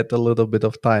gonna get a little bit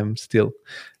of time still.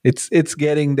 It's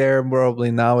getting there probably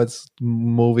now. It's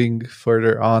moving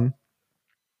further on.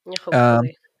 yeah, Um,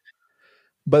 hopefully.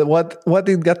 but what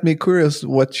it got me curious,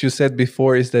 what you said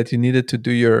before, is that you needed to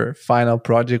do your final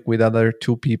project with other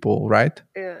two people, right?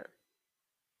 Yeah,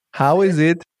 How yeah. is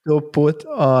it to put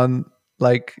on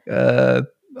like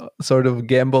sort of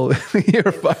gamble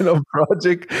your final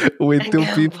project with A two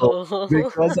people? gamble.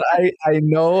 Because I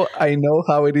know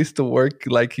how it is to work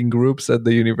like in groups at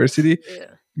the university.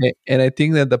 Yeah, And I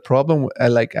think that the problem,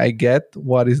 I get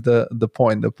what is the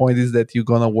point. The point is that you're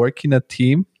gonna work in a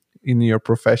team in your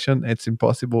profession. It's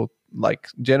impossible. Like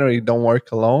generally, don't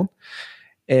work alone,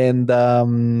 and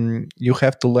you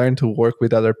have to learn to work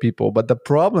with other people. But the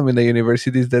problem in the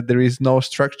university is that there is no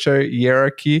structure,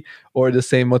 hierarchy, or the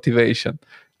same motivation.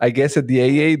 I guess at the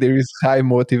AA there is high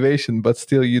motivation, but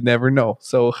still you never know.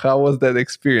 So how was that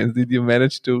experience? Did you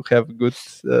manage to have good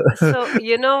So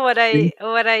you know what thing?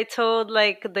 I told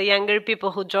like the younger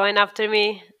people who joined after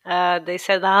me. They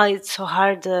said, "Ah, it's so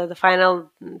hard the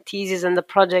final thesis and the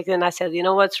project." And I said, "You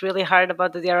know what's really hard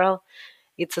about the DRL?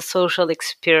 It's a social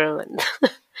experiment.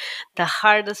 The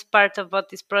hardest part about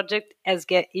this project is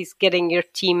getting your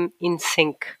team in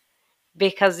sync."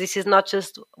 Because this is not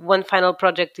just one final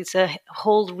project, it's a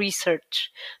whole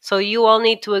research. So you all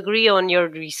need to agree on your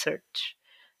research.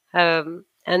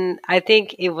 And I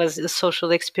think it was a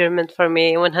social experiment for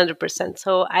me, 100%.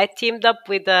 So I teamed up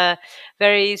with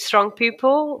very strong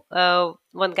people.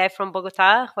 One guy from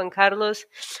Bogota, Juan Carlos,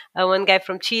 one guy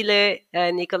from Chile,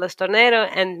 Nicolas Tornero,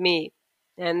 and me.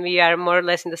 And we are more or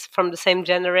less from the same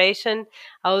generation.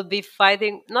 I would be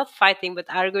not fighting, but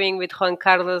arguing with Juan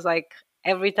Carlos. Like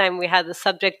every time we had a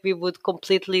subject, we would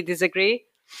completely disagree,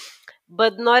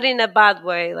 but not in a bad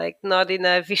way, like not in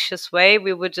a vicious way.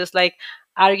 We would just like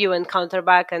argue and counter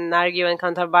back and argue and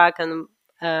counter back, and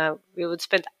we would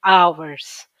spend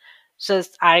hours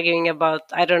just arguing about,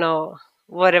 I don't know,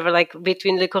 whatever, like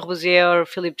between Le Corbusier or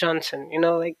Philip Johnson,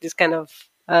 like this kind of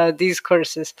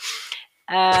discourses.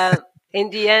 Uh, in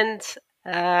the end,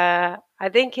 I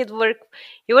think it worked.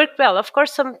 It worked well. Of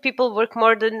course, some people work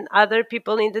more than other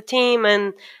people in the team,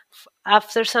 and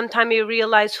after some time, you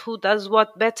realize who does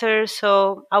what better.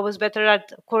 So I was better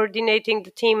at coordinating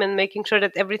the team and making sure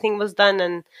that everything was done,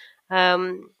 and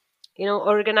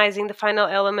organizing the final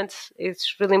elements.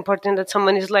 It's really important that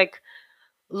someone is like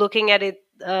looking at it,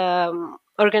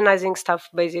 organizing stuff.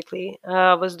 Basically,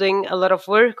 I was doing a lot of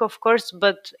work, of course,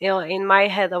 but in my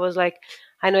head, I was like,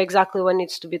 I know exactly what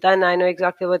needs to be done. I know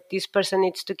exactly what this person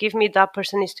needs to give me, that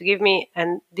person needs to give me,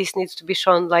 and this needs to be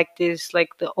shown like this,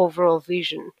 like the overall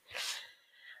vision.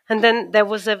 And then there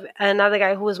was another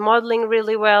guy who was modeling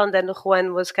really well, and then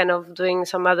Juan was kind of doing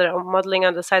some other modeling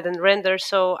on the side and render.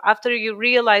 So after you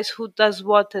realize who does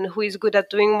what and who is good at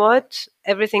doing what,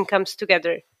 everything comes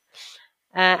together.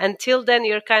 Until then,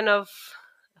 you're kind of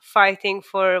fighting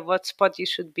for what spot you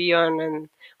should be on and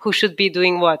who should be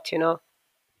doing what.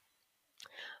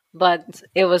 But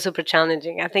it was super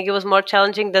challenging. I think it was more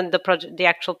challenging than the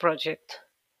actual project.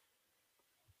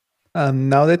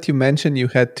 Now that you mentioned you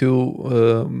had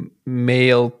two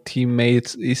male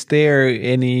teammates, is there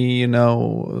any,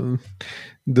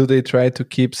 do they try to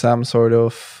keep some sort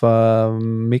of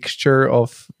mixture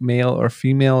of male or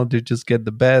female to just get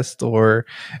the best, or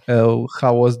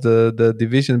how was the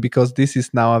division? Because this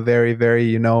is now a very,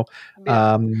 very, Yeah.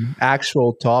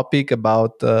 actual topic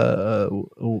about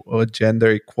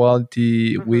gender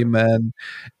equality, Hmm. women,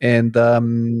 and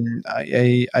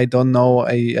I don't know.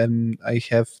 I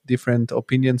have different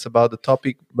opinions about the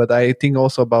topic, but I think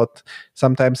also about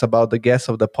sometimes about the guests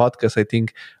of the podcast. I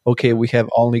think, okay, Hmm. we have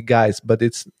only guys, but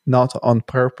it's not on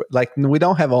purpose. Like we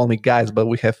don't have only guys, but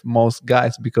we have most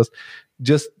guys because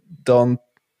just don't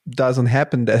doesn't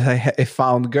happen that I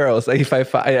found girls. If I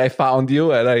found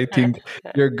you and I think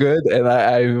you're good, and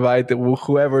I invite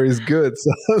whoever is good.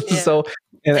 So Yeah.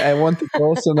 and I wanted to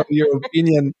also know your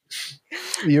opinion.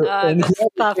 In That's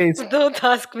whoever tough. case, Don't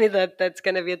ask me that. That's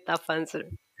gonna be a tough answer.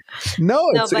 no,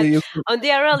 No, it's but you. on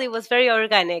DRL it was very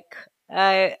organic.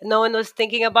 No one was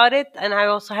thinking about it, and I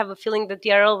also have a feeling that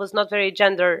DRL was not very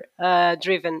gender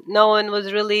driven. No one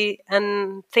was really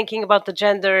thinking about the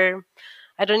gender.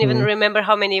 I don't even Mm, remember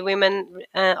how many women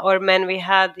or men we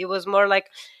had. It was more like,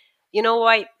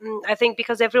 why? I think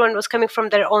because everyone was coming from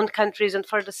their own countries, and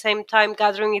for the same time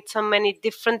gathering with so many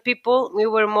different people, we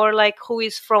were more like, who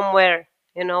is from where?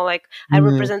 Like I mm,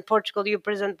 represent Portugal, you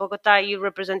represent Bogota, you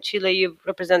represent Chile, you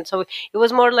represent. So it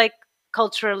was more like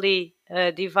culturally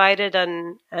divided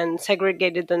and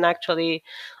segregated than actually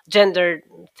gender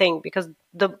thing, because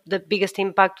the biggest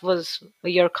impact was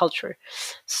your culture.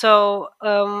 So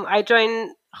I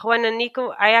joined Juan and Nico.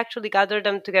 I actually gathered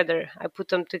them together. I put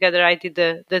them together. I did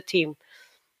the team,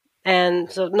 and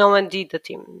so no one did the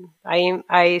team.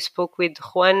 I spoke with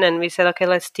Juan and we said, okay,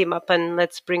 let's team up and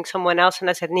let's bring someone else. And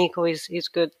I said, Nico is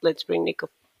good. Let's bring Nico.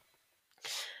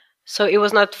 So it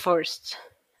was not forced.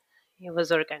 It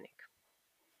was organic.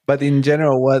 but in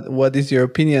general, what is your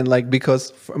opinion? Like,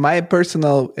 because my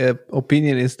personal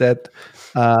opinion is that,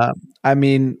 uh, I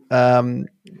mean,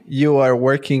 you are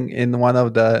working in one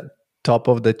of the top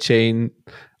of the chain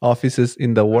offices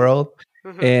in the Mm. world,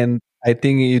 Mm-hmm. and I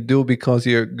think you do because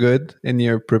you're good and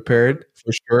you're Mm-hmm. prepared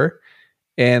for sure.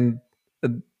 And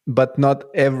but not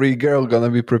every girl gonna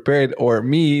be prepared, or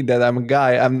me that I'm a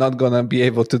guy, I'm not gonna be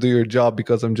able to do your job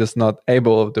because I'm just not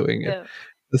able of doing it. Yeah.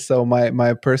 So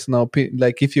my personal opinion,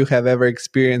 like if you have ever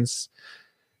experienced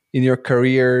in your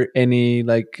career any,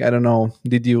 like, I don't know,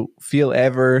 did you feel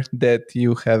ever that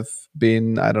you have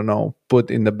been, I don't know, put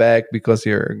in the back because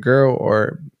you're a girl,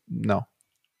 or no?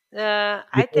 You I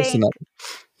think personal.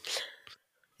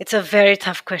 it's a very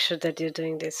tough question that you're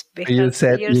doing this, You because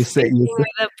said you're you said speaking you said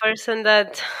with a person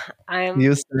that I'm.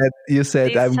 you said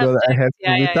This I'm gonna I subject, have yeah,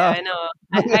 to be yeah, yeah, tough. I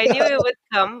know. I knew it would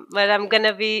come, but I'm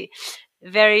gonna be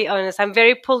very honest. I'm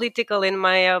very political in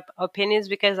my opinions,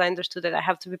 because I understood that I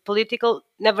have to be political.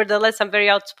 Nevertheless, I'm very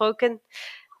outspoken.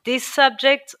 This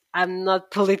subject, I'm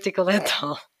not political at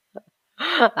all.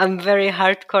 I'm very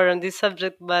hardcore on this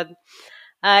subject, but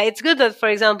it's good that, for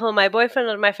example, my boyfriend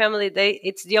or my family,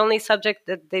 it's the only subject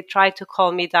that they try to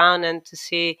calm me down and to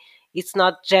see it's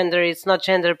not gender based,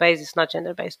 it's not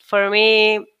gender based. For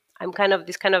me, I'm kind of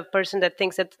this kind of person that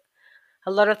thinks that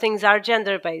a lot of things are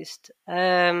gender based.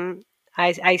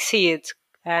 I see it.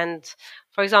 And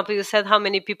for example, you said how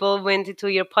many people went into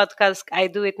your podcast. I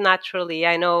do it naturally.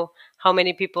 I know how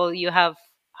many people you have,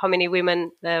 how many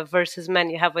women versus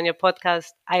men you have on your podcast.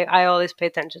 I always pay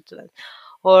attention to that.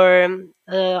 Or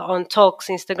on talks,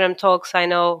 Instagram talks, I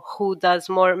know who does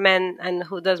more men and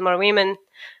who does more women.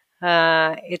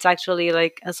 It's actually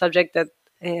like a subject that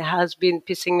has been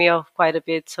pissing me off quite a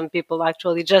bit. Some people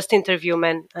actually just interview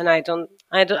men, and I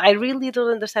really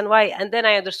don't understand why. And then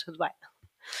I understood why.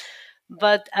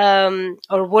 But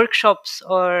or workshops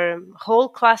or whole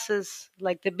classes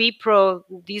like the B Pro,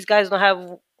 these guys don't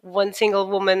have one single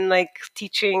woman like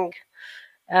teaching.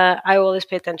 I always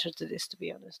pay attention to this, to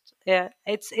be honest. Yeah,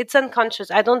 it's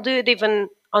unconscious. I don't do it even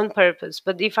on purpose.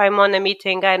 But if I'm on a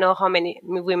meeting, I know how many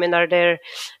women are there.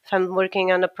 If I'm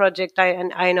working on a project,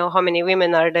 I know how many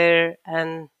women are there,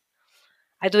 and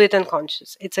I do it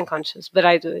unconscious. It's unconscious, but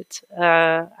I do it.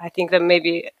 I think that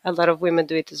maybe a lot of women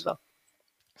do it as well.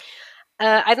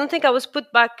 I don't think I was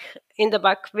put back in the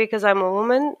back because I'm a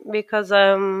woman, because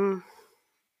I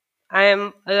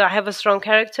have a strong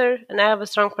character and I have a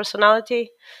strong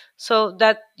personality, so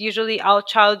that usually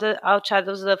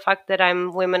outshadows the fact that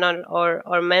I'm women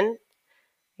or men.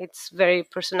 It's very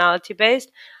personality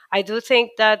based. I do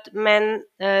think that men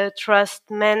trust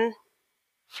men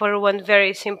for one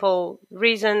very simple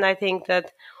reason. I think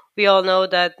that we all know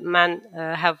that men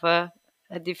have a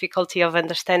difficulty of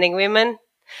understanding women.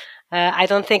 I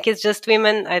don't think it's just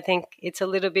women. I think it's a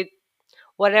little bit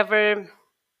whatever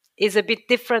is a bit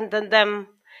different than them.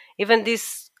 Even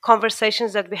these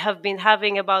conversations that we have been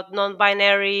having about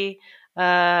non-binary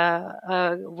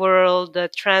world, the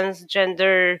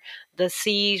transgender, the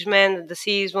cis man, the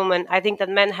cis woman, I think that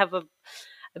men have a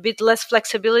bit less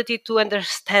flexibility to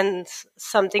understand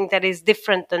something that is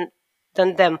different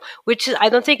than them, which I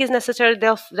don't think is necessarily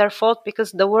their fault,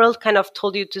 because the world kind of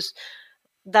told you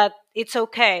that it's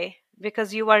okay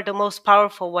because you are the most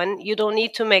powerful one. You don't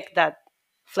need to make that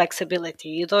flexibility.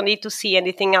 You don't need to see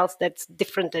anything else that's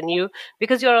different than you,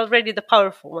 because you're already the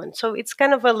powerful one. So it's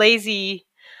kind of a lazy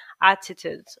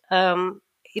attitude.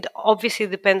 It obviously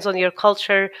depends on your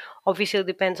culture, obviously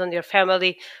depends on your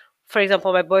family. For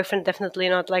example, my boyfriend definitely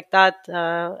not like that.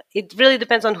 It really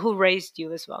depends on who raised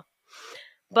you as well.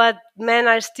 But men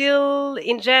are still,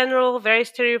 in general, very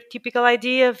stereotypical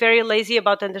idea, very lazy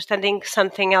about understanding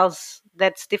something else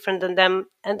that's different than them.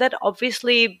 And that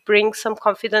obviously brings some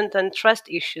confidence and trust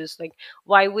issues. Like,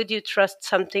 why would you trust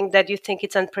something that you think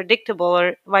it's unpredictable?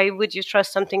 Or why would you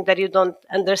trust something that you don't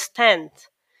understand?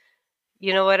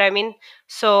 You know what I mean?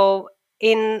 So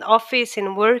in office,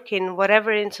 in work, in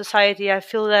whatever in society, I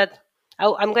feel that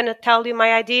I'm going to tell you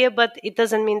my idea, but it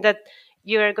doesn't mean that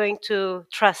you're going to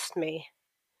trust me.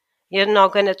 You're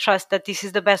not going to trust that this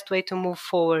is the best way to move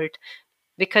forward,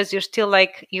 because you're still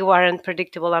like, you are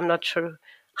unpredictable. I'm not sure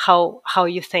how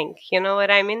you think. You know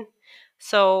what I mean?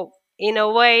 So in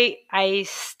a way, I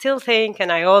still think,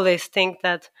 and I always think,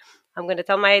 that I'm going to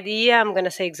tell my idea. I'm going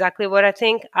to say exactly what I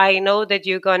think. I know that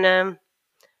you're going to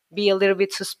be a little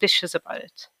bit suspicious about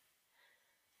it.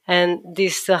 And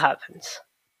this still happens.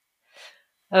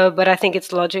 But I think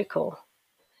it's logical.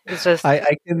 It's just,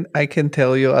 I can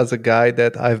tell you, as a guy,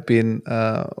 that I've been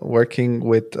working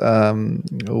with,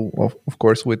 of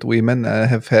course, with women. I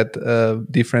have had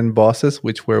different bosses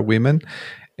which were women,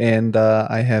 and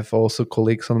I have also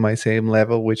colleagues on my same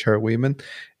level which are women.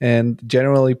 And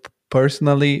generally,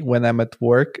 personally, when I'm at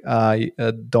work, I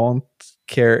don't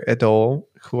care at all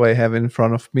who I have in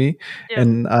front of me, yeah.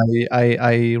 and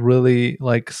I really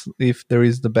like if there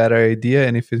is the better idea,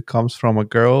 and if it comes from a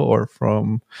girl or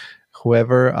from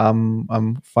whoever,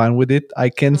 I'm fine with it.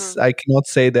 Mhm. I cannot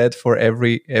say that for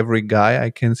every guy. I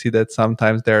can see that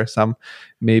sometimes there are some,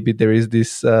 maybe there is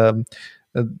this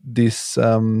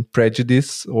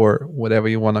prejudice or whatever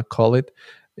you want to call it.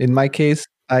 In my case,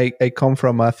 I come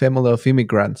from a family of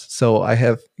immigrants, so I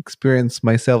have experienced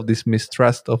myself this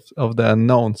mistrust of the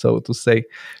unknown, so to say,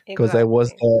 because I was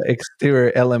Exactly. the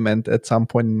exterior element at some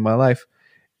point in my life.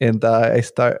 And I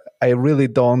really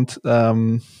don't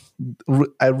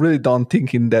I really don't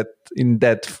think in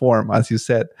that form, as you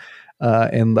said.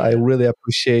 And I Yeah. really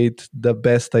appreciate the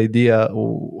best idea,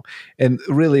 and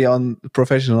really on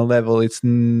professional level,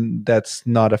 that's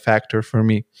not a factor for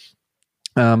me.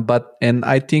 But and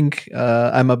I think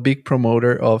I'm a big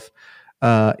promoter of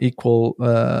equal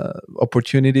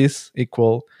opportunities,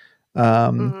 equal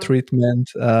Mm-hmm.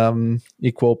 treatment,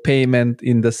 equal payment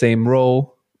in the same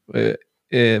role.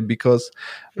 Because,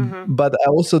 Mm-hmm. but I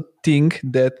also think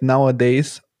that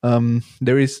nowadays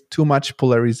there is too much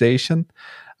polarization.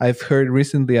 I've heard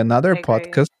recently another I agree.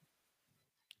 podcast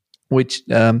which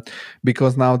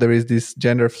because now there is this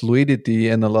gender fluidity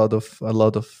and a lot of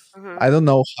Mm-hmm. I don't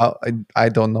know how I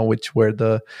don't know which were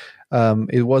the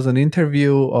it was an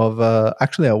interview of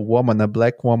actually a woman, a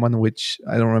black woman, which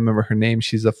I don't remember her name.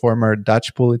 She's a former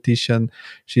Dutch politician.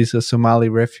 She's a Somali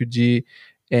refugee,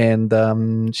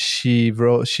 and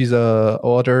she's a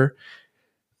author,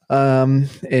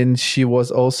 and she was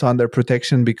also under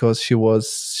protection because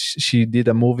she did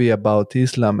a movie about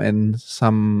Islam, and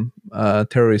some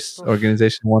terrorist Oof.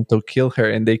 organization want to kill her,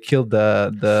 and they killed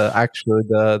the actually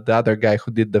the other guy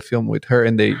who did the film with her,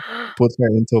 and they put her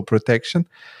into protection.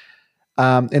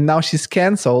 And now she's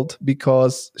cancelled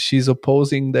because she's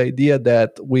opposing the idea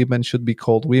that women should be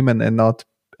called women and not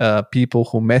people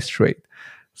who menstruate.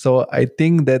 So I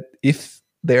think that if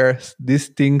there's these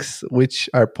things which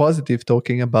are positive,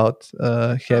 talking about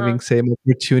having Uh-huh. same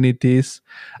opportunities,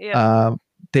 Yeah. uh,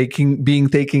 being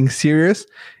taken serious,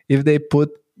 if they put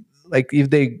like if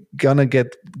they gonna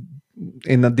get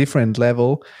in a different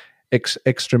level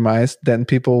extremized, then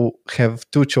people have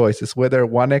two choices, whether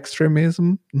one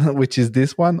extremism which is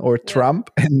this one, or Yeah. Trump,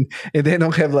 and they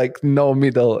don't have like no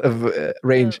middle of Yeah.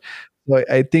 range. So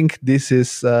I think this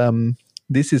is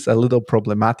a little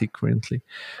problematic currently.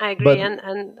 I agree, But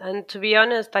and to be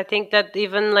honest, I think that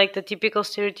even like the typical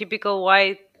stereotypical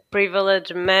white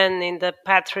privileged men in the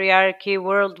patriarchy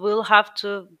world will have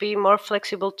to be more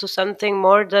flexible to something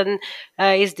more than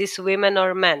is this women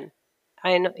or men.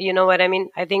 I know, you know what I mean.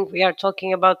 I think we are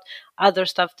talking about other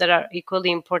stuff that are equally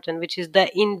important, which is the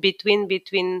in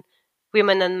between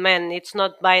women and men. It's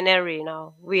not binary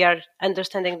now. We are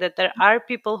understanding that there are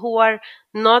people who are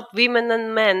not women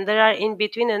and men. They are in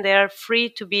between, and they are free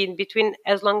to be in between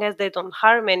as long as they don't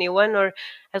harm anyone, or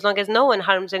as long as no one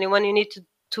harms anyone. You need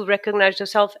to recognize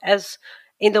yourself as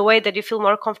in the way that you feel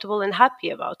more comfortable and happy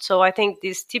about. So I think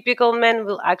these typical men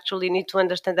will actually need to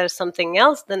understand there's something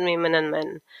else than women and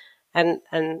men, and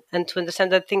to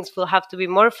understand that things will have to be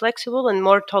more flexible and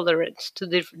more tolerant to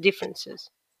differences.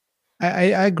 I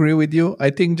agree with you. I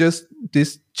think just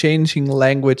this changing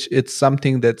language, it's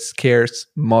something that scares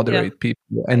Yeah, moderate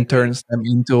people I and agree. turns them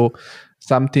into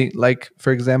something like,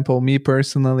 for example, me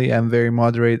personally, I'm very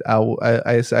moderate.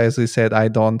 As I said, I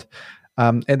don't.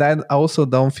 And I also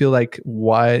don't feel like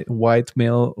white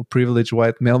male, privileged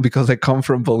white male, because I come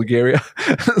from Bulgaria.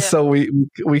 Yeah. So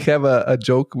we have a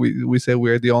joke. We say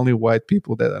we're the only white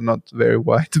people that are not very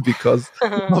white because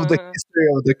of the history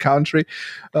of the country.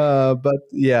 But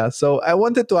yeah, so I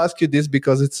wanted to ask you this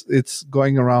because it's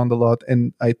going around a lot,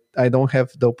 and I don't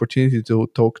have the opportunity to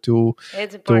talk It's to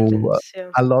important.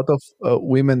 Yeah. a lot of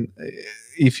women.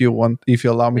 If you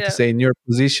allow me to Yeah. say, in your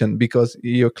position, because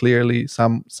you're clearly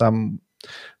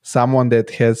someone that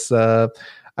has.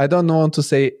 I don't want to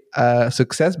say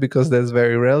success because that's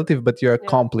very relative, but you're Yeah.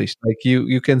 accomplished. Like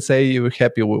you can say you're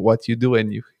happy with what you do,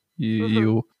 and you Mhm.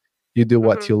 you you do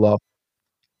what Mhm. you love.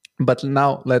 But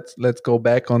now let's go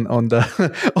back on the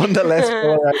on the less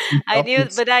polarizing I knew,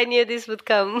 topics. but I knew this would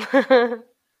come.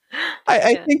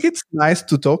 I Yeah, think it's nice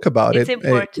to talk about it's it.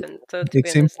 important. To be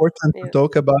It's honest. important to Yeah.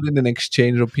 talk about it and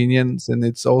exchange opinions, and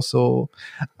it's also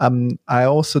I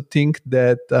also think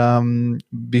that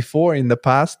before, in the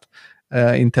past,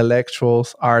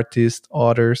 intellectuals, artists,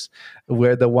 authors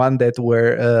were the one that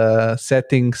were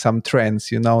setting some trends.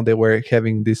 They were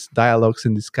having these dialogues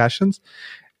and discussions,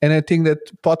 and I think that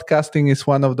podcasting is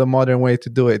one of the modern way to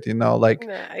do it. Like,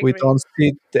 Yeah, I we agree. don't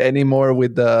sit anymore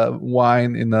with the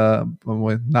wine in a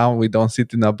well, now we don't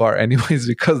sit in a bar anyways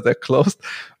because they're closed.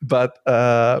 But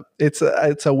it's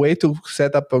a way to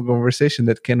set up a conversation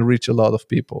that can reach a lot of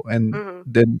people, and Mhm.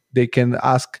 then they can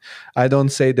ask. I don't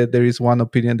say that there is one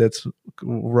opinion that's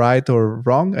right or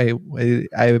wrong.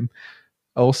 I'm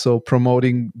also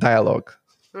promoting dialogue.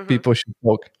 Mhm. People should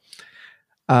talk.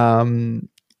 um,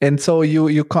 and so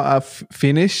you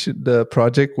finish the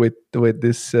project with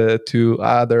this two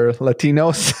other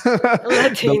Latinos,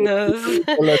 Latinos.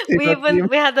 the Latino team.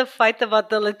 We had a fight about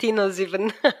the Latinos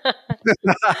even.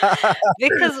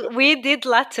 Because we did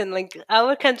Latin, like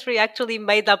our country actually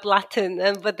made up Latin,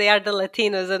 and but they are the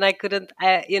Latinos, and I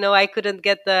couldn't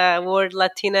get the word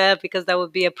Latina because that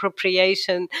would be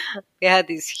appropriation. We had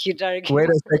this huge Wait argument.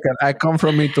 a second. I come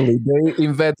from Italy. They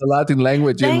invent the Latin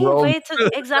language in They Rome.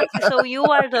 invited exactly. So you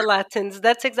are the Latins.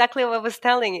 That's exactly what I was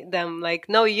telling them. Like,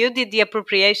 no, you did the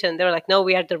appropriation. They were like, no,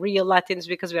 we are the real Latins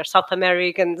because we are South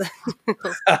Americans.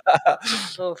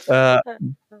 Oof. uh,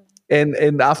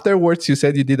 and afterwards, you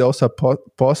said you did also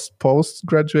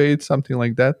postgraduate, something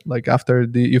like that. Like after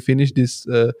you finished this.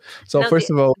 So No,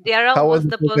 first of all, the RL how was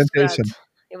was the the post grad. presentation?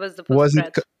 It was the post Was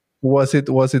it grad.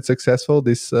 was it successful?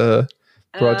 This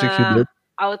project you Uh, did?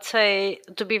 I would say,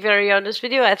 to be very honest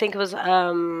with you, I think it was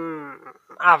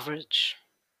average.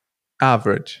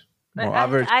 Average. Well,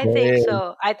 average. I think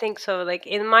so. I think so. Like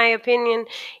in my opinion,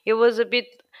 it was a bit.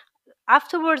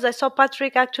 Afterwards, I saw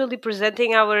Patrick actually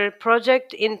presenting our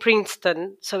project in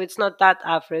Princeton, so it's not that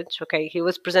average. Okay, he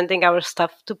was presenting our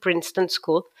stuff to Princeton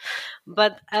School,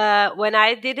 but when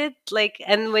I did it, like,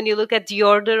 and when you look at the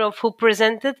order of who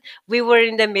presented, we were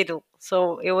in the middle,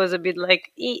 so it was a bit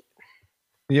like,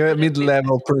 You're at couldn't be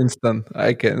mid-level Princeton.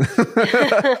 I can.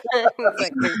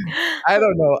 exactly. I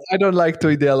don't know. I don't like to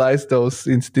idealize those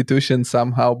institutions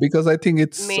somehow because I think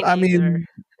it's. Me neither.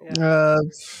 Yeah,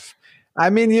 Uh,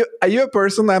 you're a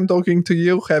person. I'm talking to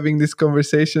you, having this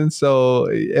conversation. So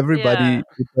yeah, everybody I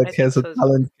that think has a so as well.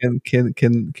 talent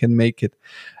can make it.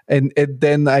 And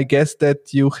then I guess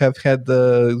that you have had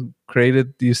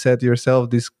created. You said yourself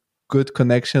this good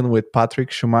connection with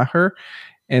Patrick Schumacher,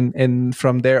 and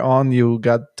from there on you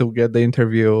got to get the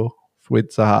interview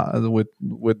with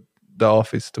with the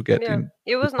office to get Yeah, in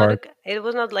the part. it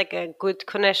was not like a good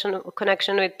connection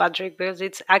with Patrick because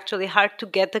it's actually hard to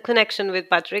get the connection with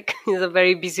Patrick. He's a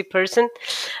very busy person,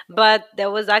 but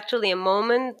there was actually a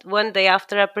moment one day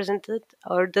after I presented,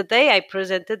 or the day I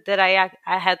presented, that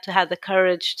I had to have the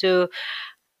courage to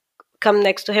come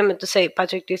next to him and to say,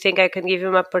 Patrick, do you think I can give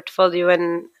you my portfolio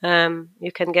and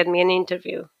you can get me an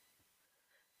interview?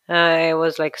 It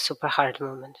was like a super hard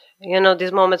moment. You know,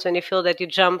 these moments when you feel that you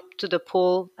jump to the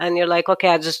pool and you're like, okay,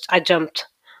 I jumped.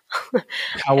 I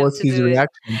How have was to his do it.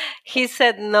 reaction? He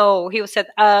said no. He said,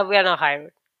 we are not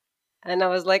hired. And I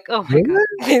was like, oh my God,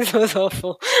 Really? this was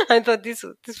awful. I thought this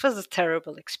was a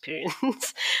terrible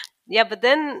experience. Yeah, but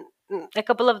then a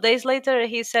couple of days later,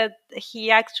 he said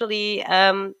he actually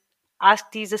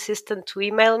asked his assistant to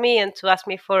email me and to ask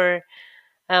me for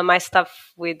my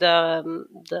stuff with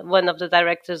one of the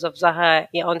directors of Zaha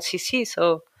on CC.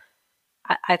 So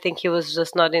I think he was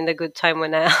just not in the good time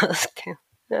when I asked him.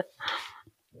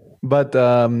 But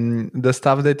the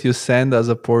stuff that you send as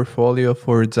a portfolio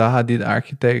for Zaha Hadid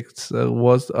Architects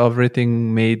was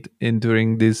everything made in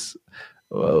during this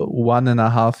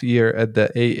 1.5 year at the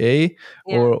AA,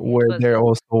 Yeah, or it were was. there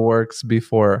also works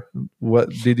before? What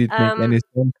did it make Um, any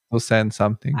sense to send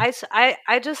something?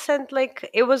 I just sent, like,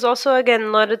 it was also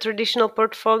again not a traditional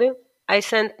portfolio. I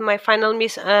sent my final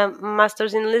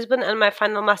master's in Lisbon and my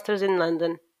final master's in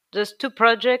London. Just two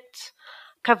projects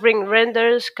covering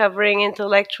renders, covering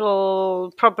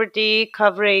intellectual property,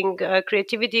 covering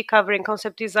creativity, covering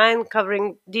concept design,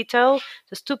 covering detail.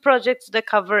 Just two projects that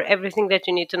cover everything that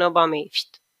you need to know about me.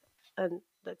 And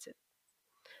that's it.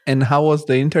 And how was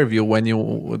the interview when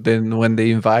when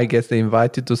they invite, I guess they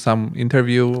invited to some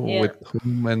interview Yeah. with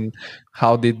whom, and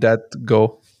how did that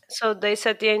go? So they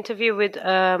set the interview with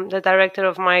the director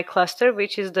of my cluster,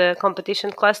 which is the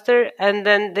competition cluster, and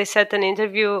then they set an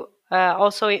interview.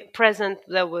 Also present,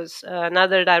 there was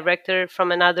another director from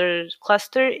another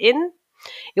cluster in.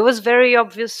 It was very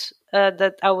obvious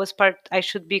that I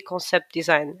should be concept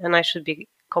design and I should be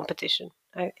competition.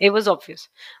 It was obvious.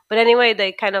 But anyway,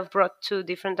 they kind of brought two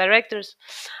different directors.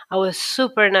 I was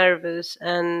super nervous,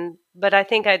 but I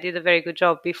think I did a very good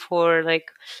job before. Like,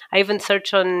 I even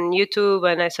searched on YouTube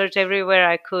and I searched everywhere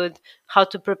I could how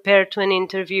to prepare to an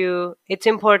interview. It's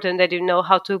important that you know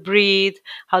how to breathe,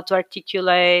 how to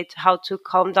articulate, how to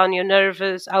calm down your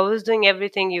nerves. I was doing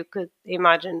everything you could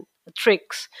imagine,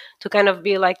 tricks to kind of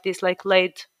be like this, like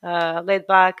laid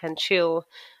back and chill.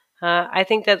 I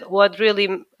think that what really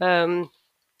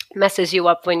messes you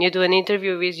up when you do an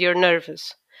interview is your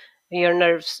nerves.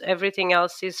 Everything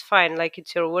else is fine, like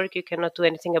it's your work, you cannot do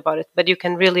anything about it, but you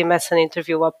can really mess an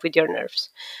interview up with your nerves.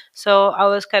 So I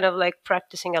was kind of like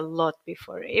practicing a lot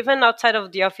before, even outside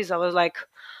of the office. I was like,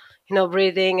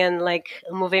 breathing and like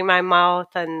moving my mouth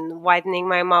and widening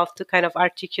my mouth to kind of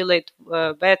articulate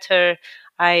better.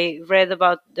 I read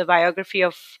about the biography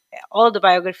of all the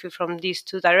biography from these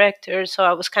two directors, so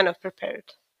I was kind of prepared,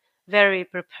 very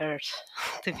prepared,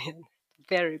 to be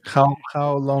very prepared.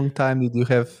 How long time did you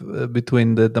have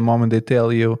between the moment they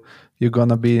tell you you're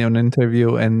gonna be on an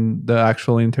interview and the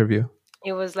actual interview?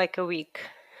 It was like a week,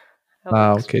 a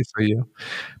Ah, week's. okay. So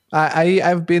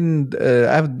I've been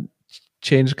I've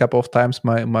changed a couple of times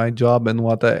my job, and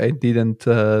what I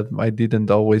didn't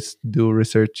always do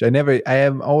research. I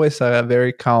am always a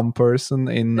very calm person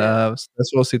in Yeah,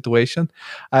 stressful situation.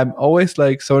 I'm always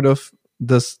like sort of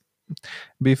this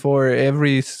before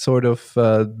every sort of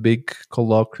big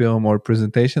colloquium or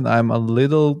presentation. I'm a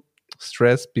little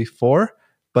stressed before,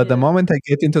 but the yeah, moment I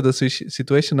get into the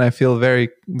situation, I feel very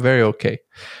okay.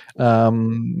 yeah,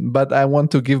 But I want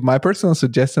to give my personal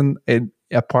suggestion.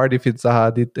 Apart if it's a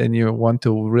Hadid and you want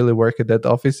to really work at that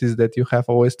office, is that you have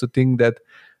always to think that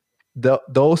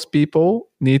those people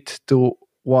need to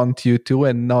want you too,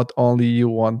 and not only you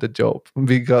want the job.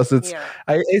 Because yeah,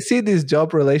 I see this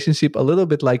job relationship a little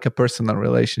bit like a personal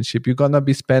relationship. You're gonna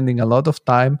be spending a lot of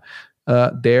time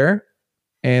there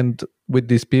and with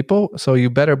these people, so you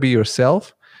better be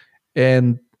yourself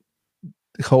and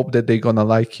hope that they're gonna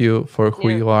like you for who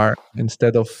yeah, you are,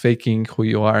 instead of faking who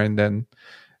you are and then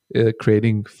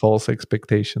creating false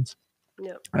expectations.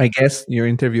 yeah. I guess your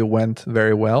interview went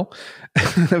very well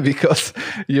because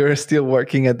you're still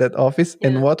working at that office.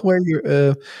 And Yeah. what were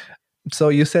your? So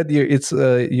you said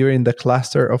you're in the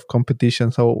cluster of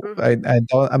competition. So Hmm.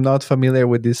 I'm not familiar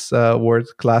with this word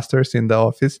clusters in the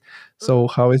office. So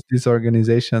how is this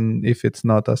organization if it's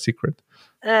not a secret?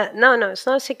 No, no, it's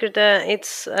not a secret.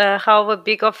 It's how a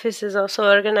big office is also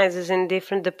organizes in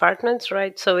different departments,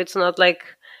 right? So it's not like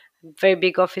very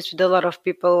big office with a lot of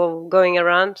people going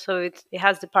around. So it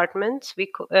has departments.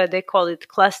 They call it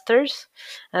clusters.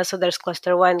 So there's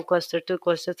cluster one, cluster two,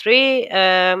 cluster three.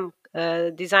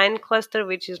 Design cluster,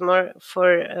 which is more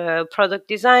for product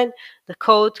design. The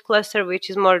code cluster, which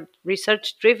is more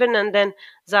research driven, and then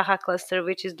Zaha cluster,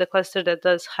 which is the cluster that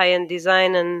does high end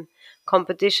design and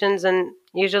competitions. And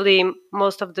usually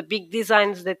most of the big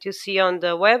designs that you see on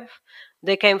the web,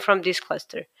 they came from this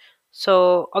cluster.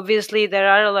 So obviously there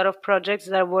are a lot of projects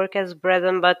that work as bread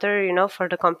and butter, for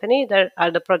the company. There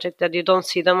are the projects that you don't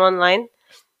see them online.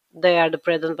 They are the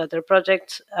bread and butter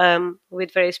projects,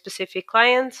 with very specific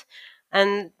clients,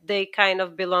 and they kind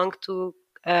of belong to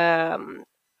um,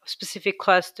 specific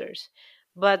clusters.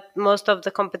 But most of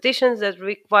the competitions that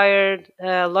required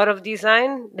a lot of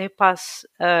design, they pass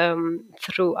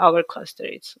through our cluster.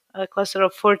 It's a cluster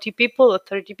of 40 people or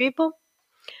 30 people.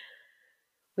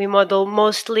 We model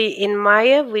mostly in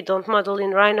Maya. We don't model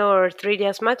in Rhino or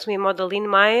 3ds Max. We model in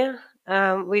Maya.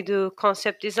 We do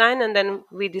concept design, and then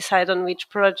we decide on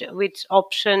which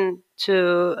option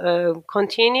to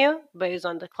continue based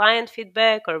on the client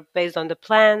feedback, or based on the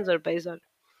plans, or based on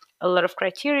a lot of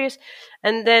criteria.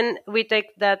 And then we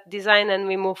take that design and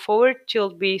we move forward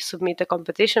till we submit a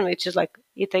competition, which is like,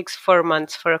 it takes 4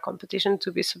 months for a competition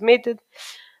to be submitted.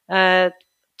 uh,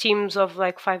 Teams of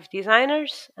like 5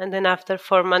 designers, and then after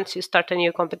 4 months you start a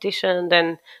new competition, and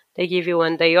then they give you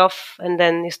 1 day off, and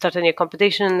then you start a new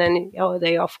competition, and then a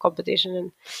day off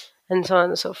competition, and so on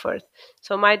and so forth.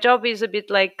 So my job is a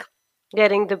bit like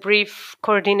getting the brief,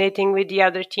 coordinating with the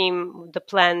other team, the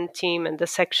plan team and the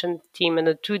section team and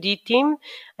the 2D team,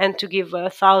 and to give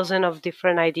 1,000 of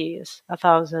different ideas,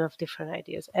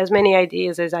 as many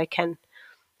ideas as I can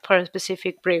for a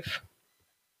specific brief.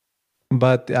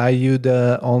 But are you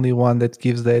the only one that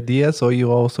gives the ideas, or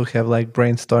you also have like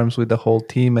brainstorms with the whole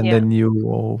team and Yeah, then you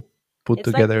all put it's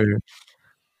like together?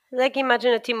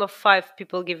 imagine a team of 5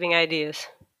 people giving ideas.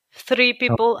 3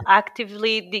 people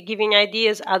actively giving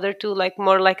ideas, other two like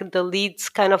more like the leads,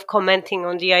 kind of commenting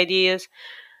on the ideas.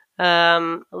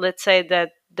 Let's say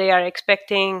that they are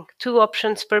expecting 2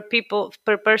 options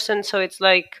per person, so it's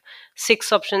like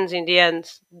 6 options in the end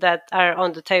that are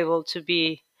on the table to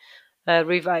be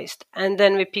revised, and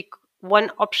then we pick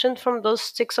one option from those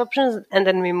 6 options, and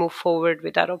then we move forward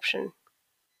with that option.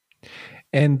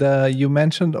 And you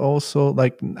mentioned also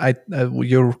like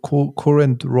your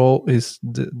current role is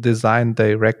design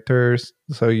directors.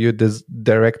 So you're the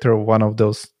director of one of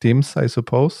those teams, I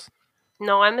suppose.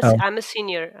 No, Oh, I'm a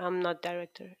senior. I'm not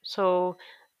director. So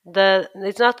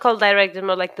it's not called director,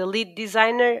 more like the lead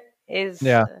designer is.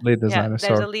 yeah, lead Yeah, designer.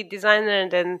 there's Sorry, a lead designer,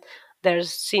 and then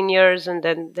there's seniors, and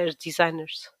then there's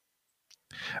designers.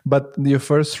 but your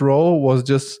first role was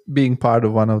just being part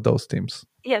of one of those teams.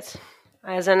 Yes.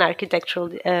 as an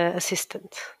architectural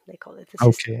assistant. They call it Okay,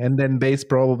 assistant. and then based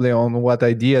probably on what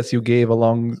ideas you gave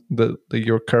along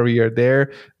your career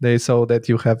there, they saw that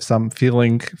you have some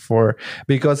feeling for,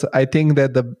 because I think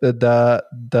that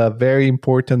the very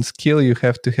important skill you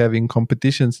have to have in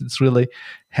competitions is really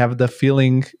have the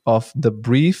feeling of the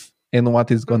brief and what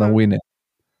is gonna Hmm. win it,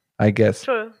 I guess.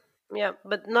 True. Yeah,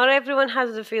 but not everyone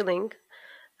has the feeling.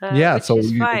 Yeah, Which so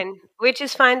is fine. Which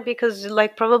is fine because,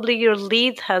 like, probably your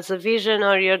lead has a vision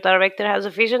or your director has a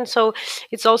vision. So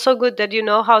it's also good that you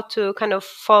know how to kind of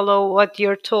follow what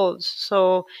you're told.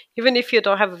 So even if you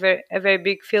don't have a very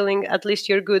big feeling, at least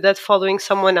you're good at following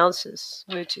someone else's,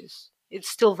 which is it's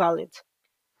still valid.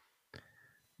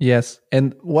 yes,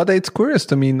 and what it's curious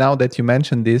to me now that you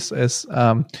mentioned this is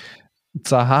Zaha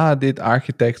Hadid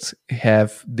Architects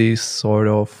have this sort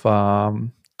of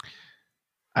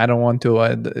I don't want to.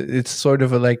 It's sort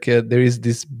of like there is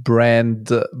this brand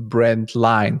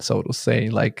line, so to say.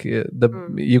 Like the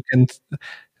Mm. you can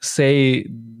say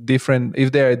different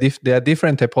if there are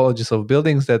different typologies of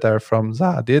buildings that are from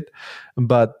Zaha Hadid,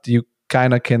 but you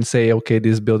kind of can say, okay,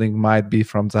 this building might be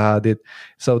from Zaha Hadid.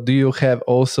 So do you have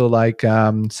also like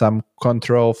some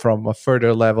control from a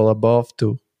further level above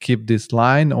to keep this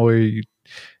line, or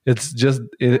it's just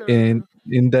No.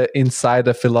 in the inside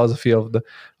the philosophy of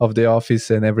the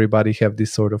office, and everybody have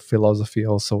this sort of philosophy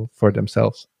also for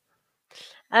themselves.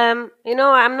 I'm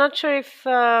not sure if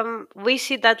we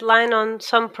see that line on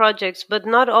some projects, but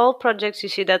not all projects you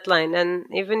see that line. And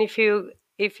even if you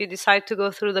decide to go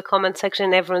through the comment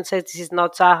section, everyone says this is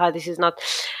not Zaha, this is not.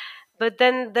 But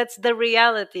then that's the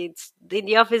reality. It's in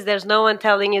the office. There's no one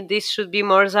telling you this should be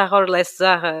more Zaha or less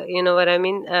Zaha. You know what I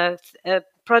mean?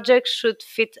 Projects should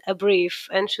fit a brief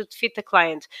and should fit a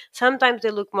client. Sometimes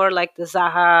they look more like the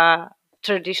Zaha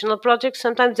traditional projects.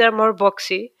 Sometimes they're more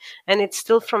boxy, and it's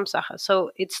still from Zaha.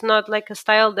 So it's not like a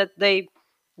style that they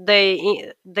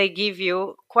give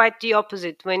you. Quite the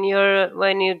opposite. When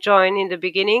you join in the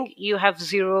beginning, you have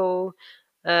zero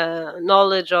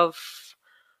knowledge of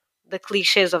the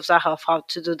cliches of Zaha, of how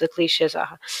to do the cliches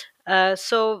Zaha.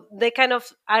 So they kind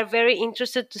of are very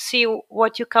interested to see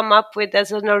what you come up with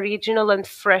as an original and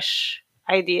fresh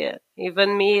idea.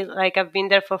 Even me, like I've been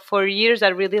there for 4 years, I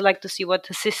really like to see what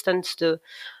assistants do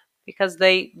because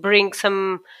they bring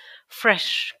some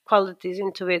fresh qualities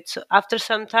into it. So after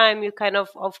some time, you kind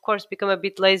of course, become a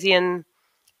bit lazy and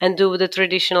do the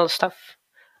traditional stuff,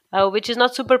 which is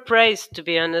not super praised, to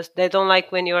be honest. They don't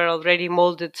like when you are already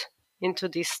molded into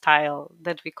this style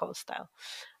that we call style.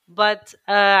 But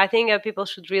I think people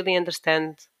should really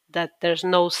understand that there's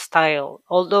no style.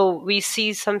 Although we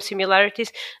see some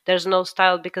similarities, there's no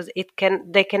style because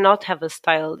they cannot have a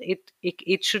style.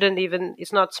 It shouldn't even.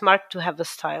 It's not smart to have a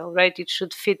style, right? It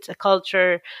should fit a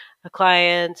culture, a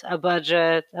client, a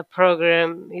budget, a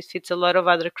program. It fits a lot of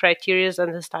other criteria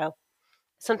than the style.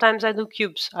 Sometimes I do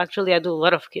cubes. Actually, I do a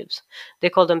lot of cubes. They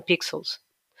call them pixels.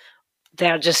 They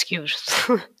are just cubes.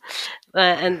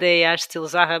 And they are still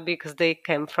Zaha because they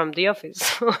came from the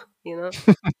office. you know?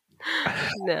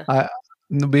 Yeah. I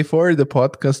Before the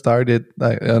podcast started,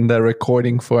 on the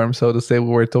recording form, so to say, we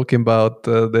were talking about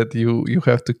that you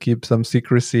have to keep some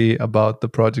secrecy about the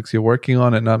projects you're working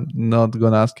on, and I'm not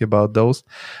gonna ask you about those.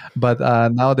 But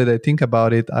now that I think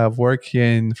about it, I've worked here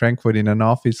in Frankfurt in an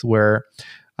office where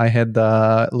I had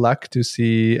the luck to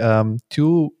see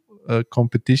two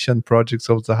competition projects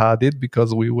of Zaha Hadid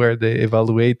because we were the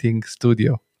evaluating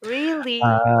studio. Really?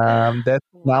 That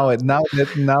Wow. and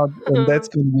that's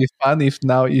going to be fun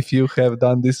if you have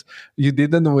done this. You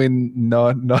didn't win,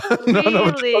 no, none of them,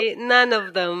 Really? None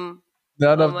of them.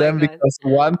 none Oh of my them, God. because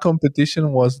one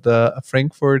competition was the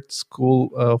Frankfurt School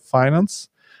of Finance,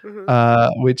 Hmm.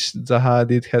 which Zaha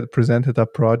Hadid had presented a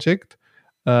project,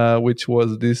 which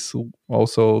was this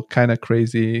also kind of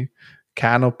crazy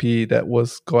canopy that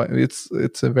was going.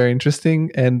 It's a very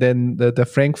interesting, and then the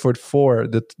Frankfurt Four,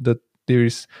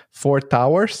 there's four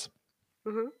towers,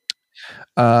 Hmm.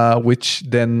 which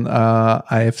then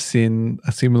I have seen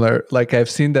a similar, like I've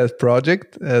seen that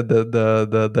project,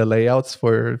 the layouts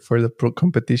for the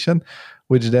competition,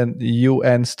 which then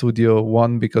UN Studio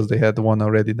won because they had won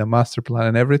already the master plan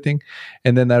and everything,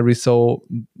 and then I saw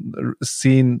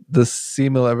seen the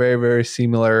similar, very very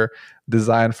similar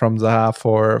design from Zaha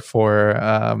for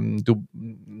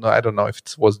no, I don't know if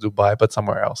it was Dubai, but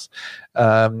somewhere else,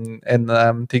 and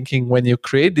I'm thinking when you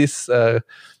create this.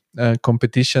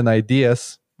 Competition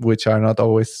ideas, which are not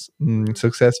always Hmm.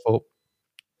 successful.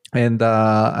 And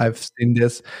I've seen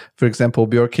this, for example,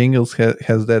 Björk Ingels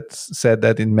has that said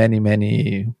that in many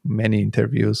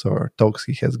interviews or talks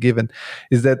he has given,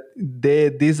 is that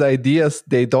these ideas,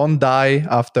 they don't die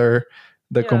after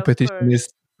the Yeah, of competition course.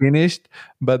 finished,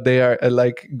 but they are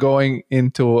like going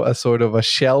into a sort of a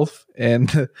shelf, and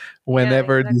Yeah,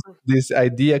 whenever exactly. this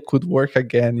idea could work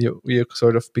again, you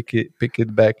sort of pick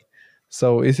it back.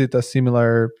 So is it a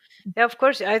similar? Yeah, of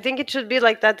course. I think it should be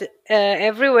like that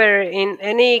everywhere in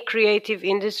any creative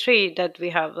industry that we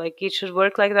have. Like it should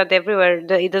work like that everywhere.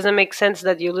 It doesn't make sense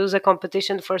that you lose a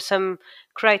competition for some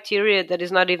criteria that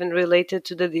is not even related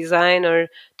to the design or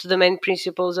to the main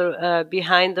principles or,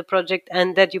 behind the project,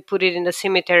 and that you put it in a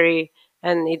cemetery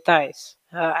and it dies.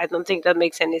 I don't think that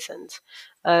makes any sense.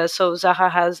 So Zaha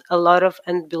has a lot of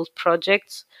unbuilt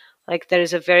projects. Like there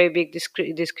is a very big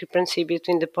discrepancy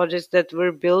between the projects that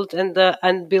were built and the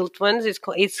unbuilt ones.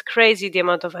 It's crazy the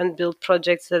amount of unbuilt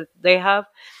projects that they have.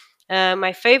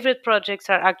 My favorite projects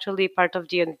are actually part of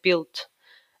the unbuilt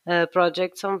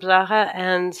projects on Blaha,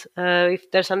 and if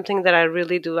there's something that I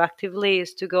really do actively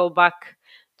is to go back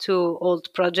to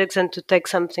old projects and to take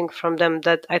something from them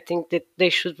that I think that they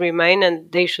should remain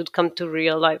and they should come to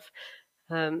real life.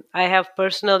 I have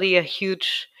personally a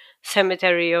huge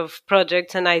cemetery of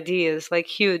projects and ideas, like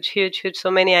huge, huge, huge,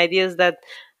 so many ideas that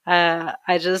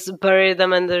I just bury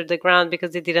them under the ground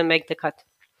because they didn't make the cut.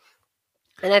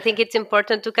 And I think it's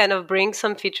important to kind of bring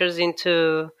some features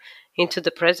into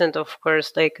the present. Of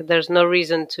course, like there's no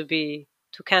reason to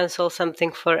cancel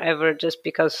something forever just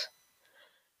because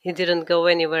he didn't go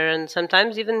anywhere. And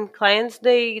sometimes even clients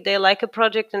they like a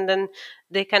project and then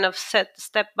they kind of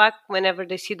step back whenever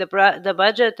they see the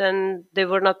budget, and they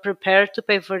were not prepared to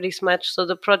pay for this much, so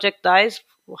the project dies.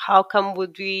 How come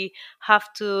would we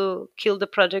have to kill the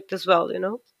project as well, you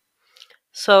know?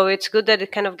 So it's good that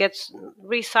it kind of gets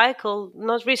recycled,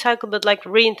 not recycled, but like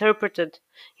reinterpreted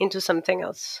into something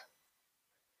else.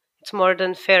 It's more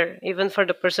than fair, even for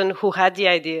the person who had the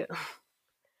idea.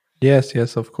 Yes,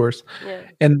 yes, of course. Yeah.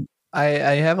 And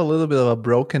I have a little bit of a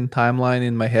broken timeline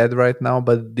in my head right now,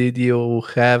 but did you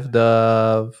have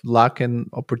the luck and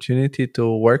opportunity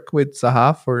to work with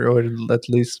Zahaf, or at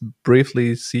least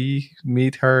briefly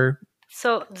meet her?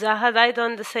 So Zaha died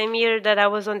on the same year that I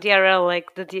was on DRL,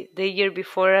 like the year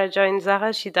before I joined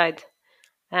Zaha, she died,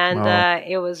 and Oh,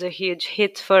 it was a huge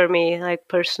hit for me, like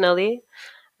personally.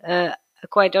 Uh,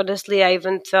 Quite honestly, I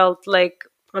even felt like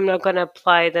I'm not gonna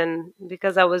apply then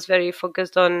because I was very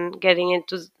focused on getting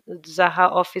into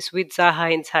Zaha office with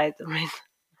Zaha inside, right?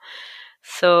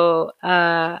 So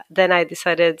then I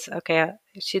decided, okay,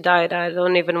 she died. I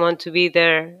don't even want to be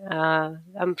there.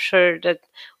 I'm sure that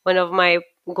one of my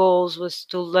goals was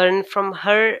to learn from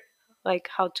her, like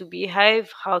how to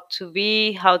behave, how to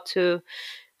be, how to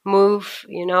move.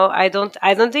 You know, I don't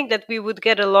think that we would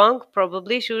get along.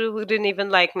 Probably she wouldn't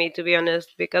even like me, to be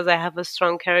honest, because I have a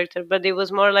strong character. But it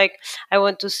was more like I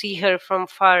want to see her from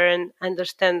far and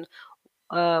understand.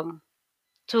 Um,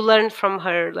 to learn from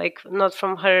her, like not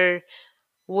from her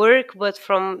work, but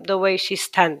from the way she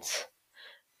stands,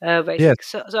 yes. basic.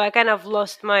 So I kind of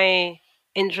lost my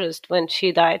interest when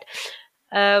she died.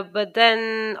 But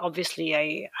then obviously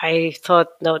I thought,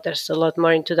 no, there's a lot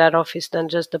more into that office than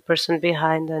just the person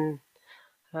behind, and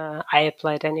I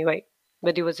applied anyway.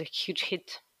 But it was a huge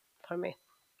hit for me.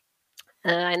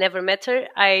 I never met her.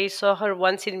 I saw her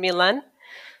once in Milan.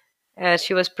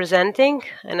 She was presenting,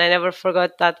 and I never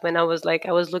forgot that. When I was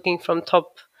looking from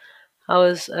top, I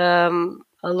was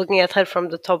looking at her from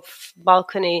the top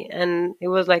balcony, and it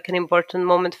was like an important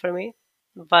moment for me.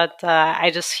 But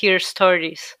I just hear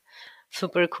stories,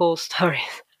 super cool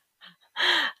stories.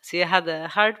 She had a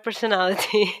hard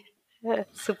personality,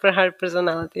 super hard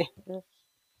personality.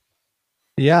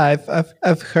 Yeah,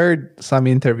 I've heard some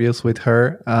interviews with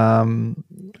her.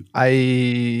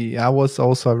 I was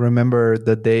also, I remember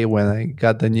the day when I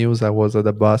got the news. I was at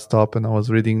the bus stop and I was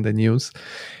reading the news,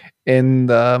 and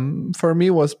for me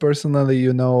was personally,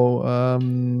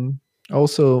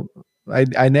 also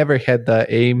I never had the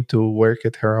aim to work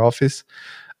at her office,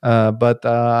 but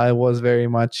I was very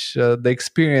much the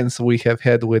experience we have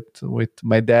had with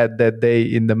my dad that day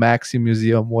in the Maxi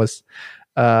Museum was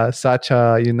such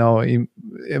a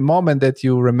moment that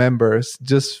you remember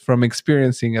just from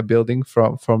experiencing a building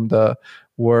from the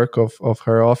work of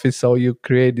her office. So you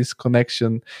create this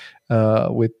connection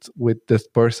with this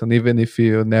person, even if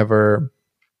you never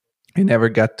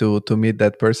got to meet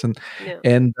that person. Yeah,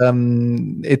 And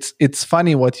it's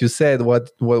funny what you said.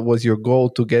 What was your goal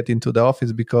to get into the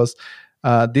office? Because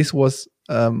this was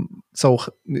so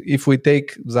if we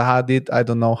take Zahadid, I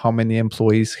don't know how many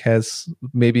employees has,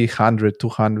 maybe 100,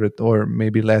 200, or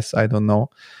maybe less, I don't know,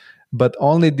 but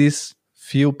only these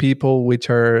few people which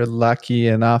are lucky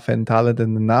enough and talented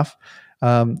enough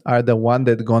are the one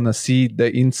that gonna see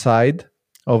the inside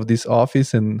of this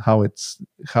office and how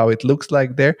it looks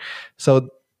like there. So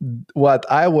what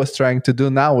I was trying to do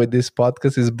now with this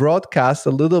podcast is broadcast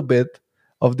a little bit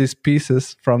of these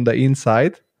pieces from the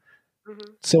inside, Hmm.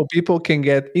 so people can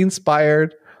get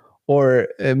inspired, or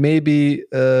maybe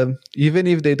even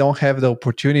if they don't have the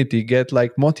opportunity, get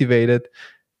like motivated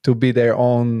to be their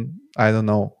own, I don't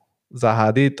know,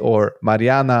 Zaha Hadid or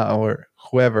Mariana or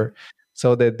whoever,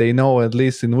 so that they know at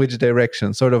least in which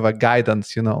direction, sort of a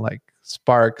guidance, like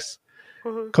sparks.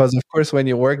 Hmm. Because of course when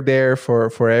you work there for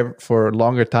a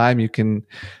longer time, you can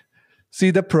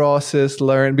see the process,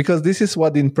 learn, because this is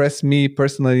what impressed me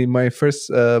personally. My first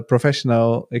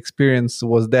professional experience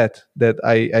was that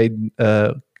I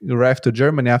arrived to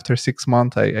Germany after 6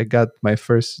 months. I got my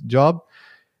first job,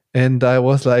 and I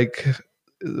was like,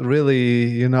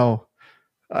 really,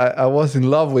 I was in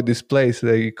love with this place.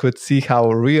 I could see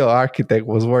how a real architect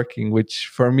was working, which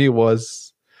for me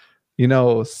was,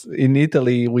 in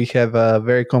Italy we have a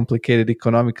very complicated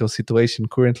economical situation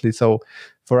currently. So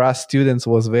for us students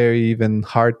was very even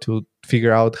hard to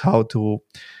figure out how to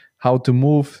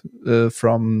move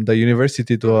from the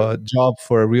university to Hmm. a job,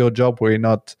 for a real job where you're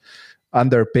not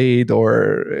underpaid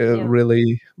or Yeah.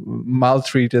 really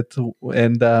maltreated.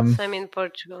 And Same in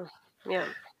Portugal. Yeah.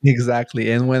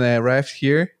 exactly. And when I arrived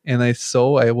here and I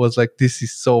was like, this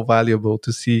is so valuable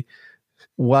to see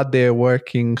what they're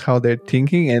working, how they're Mm.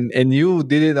 thinking. And you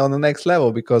did it on the next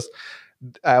level, because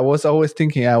I was always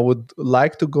thinking I would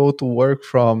like to go to work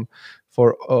for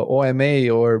OMA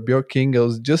or Björk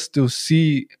Ingels, just to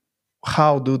see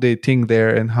how do they think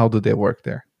there and how do they work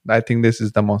there. I think this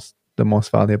is the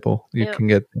most valuable you Yeah. can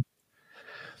get.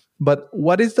 But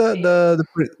what is the Yeah.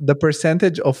 the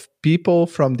percentage of people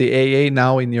from the AA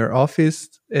now in your office,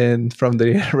 and from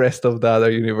the rest of the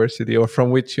other university, or from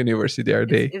which university are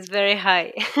It's they? it's very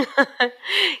high.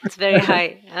 It's very high.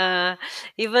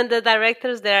 Even the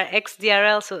directors, they are ex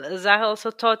DRL. So Zaha also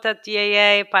taught at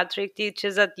DAA. Patrick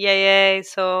teaches at DAA.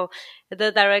 So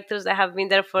the directors that have been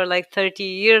there for like 30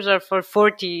 years or for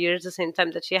 40 years, the same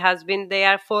time that she has been, they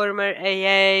are former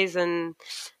AAs and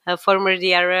former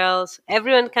DRLs.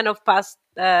 Everyone kind of passed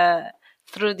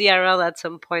through DRL at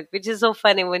some point, which is so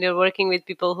funny when you're working with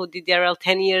people who did DRL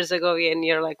 10 years ago and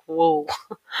you're like, whoa.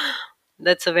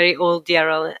 That's a very old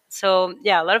DRL. So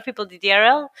yeah, a lot of people did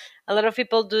DRL. A lot of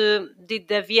people did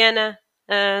the Vienna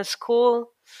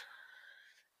school.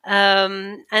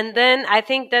 And then I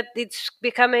think that it's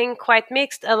becoming quite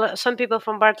mixed. Some people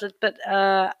from Bartlett, but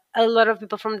a lot of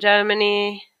people from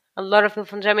Germany, a lot of people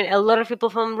from Germany, a lot of people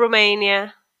from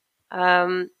Romania,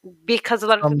 because a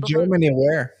lot of From people from Germany,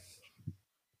 where?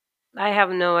 I have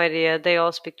no idea. They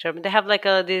all speak German. They have like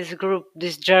this group,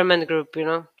 this German group, you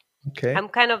know. Okay. I'm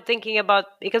kind of thinking about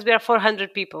because we are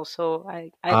 400 people, so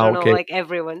I Ah, don't know okay. like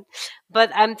everyone,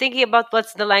 but I'm thinking about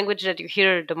what's the language that you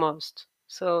hear the most.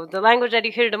 So the language that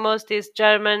you hear the most is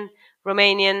German,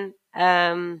 Romanian,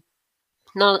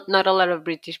 not a lot of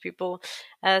British people,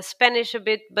 Spanish a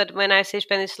bit, but when I say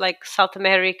Spanish, like South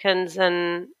Americans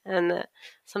and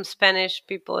some Spanish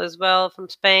people as well from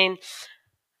Spain.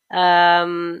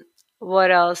 Um,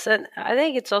 what else? And I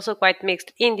think it's also quite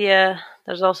mixed. India,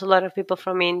 there's also a lot of people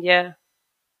from India.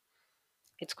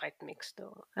 It's quite mixed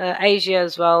though. Asia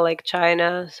as well, like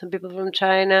China, some people from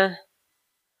China.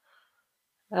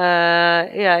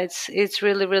 Yeah, it's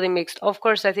really really mixed. Of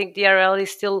course, I think DRL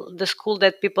is still the school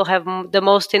that people have the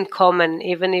most in common,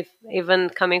 even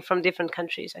coming from different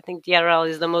countries. I think DRL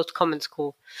is the most common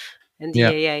school, and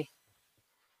Yeah. DAA.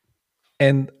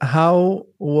 And how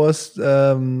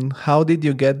did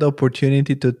you get the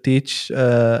opportunity to teach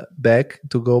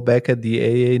to go back at the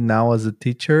AA now as a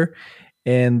teacher?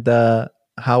 And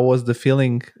how was the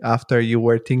feeling after you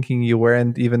were thinking you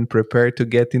weren't even prepared to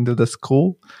get into the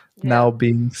school, Yeah. now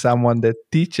being someone that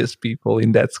teaches people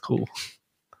in that school?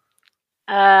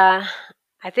 Uh,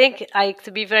 I think,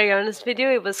 to be very honest with you,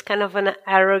 it was kind of an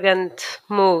arrogant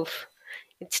move.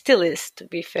 It still is, to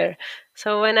be fair.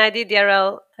 So when I did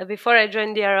DRL, before I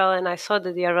joined DRL and I saw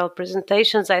the DRL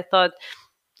presentations, I thought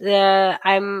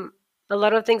I'm a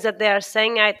lot of things that they are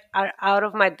saying are out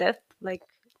of my depth. Like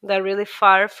they're really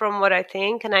far from what I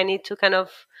think, and I need to kind of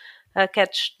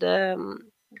catch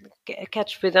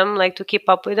with them, like to keep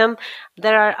up with them.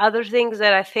 There are other things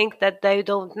that I think that they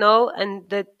don't know and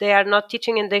that they are not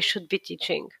teaching and they should be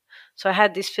teaching. So I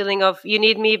had this feeling of you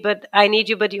need me, but I need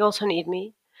you, but you also need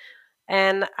me.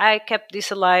 And I kept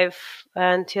this alive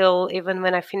until even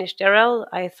when I finished RL,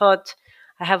 I thought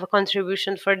I have a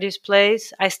contribution for this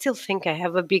place. I still think I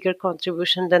have a bigger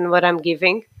contribution than what I'm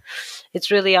giving.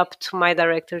 It's really up to my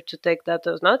director to take that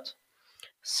or not.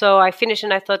 So I finished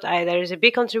and I thought there is a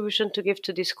big contribution to give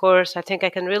to this course. I think I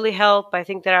can really help. I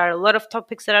think there are a lot of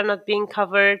topics that are not being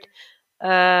covered.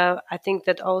 I think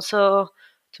that also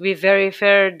To be very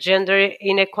fair, gender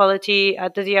inequality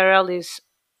at the DRL is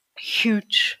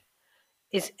huge,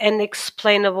 is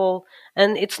unexplainable.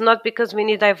 And it's not because we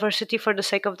need diversity for the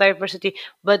sake of diversity,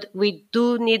 but we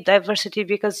do need diversity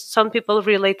because some people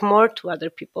relate more to other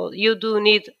people. You do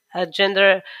need a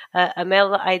gender, a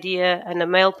male idea and a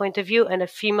male point of view, and a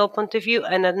female point of view,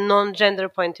 and a non-gender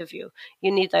point of view.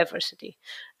 You need diversity.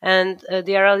 And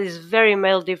the RL is very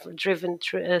male driven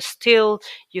still.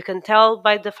 You can tell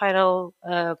by the final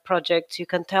project, you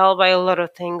can tell by a lot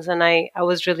of things. And I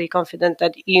was really confident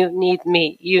that you need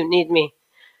me,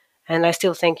 and I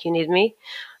still think you need me.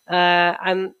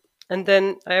 I'm, and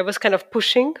then I was kind of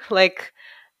pushing, like,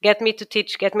 get me to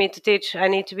teach, get me to teach. I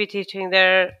need to be teaching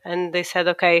there. And they said,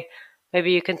 okay,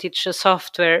 maybe you can teach the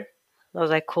software. I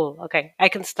was like, cool, okay, I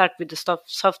can start with the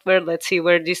software. Let's see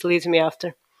where this leads me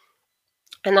after.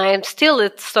 And I am still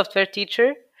a software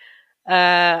teacher.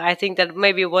 I think that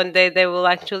maybe one day they will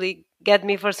actually get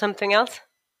me for something else.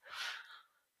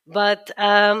 But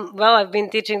well, I've been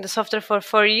teaching the software for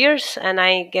 4 years, and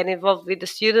I get involved with the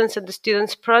students and the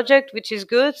students project, which is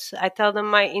good. I tell them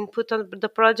my input on the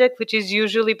project, which is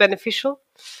usually beneficial.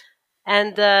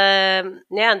 And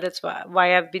yeah, and that's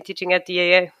why I've been teaching at the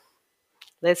AA.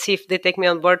 Let's see if they take me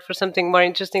on board for something more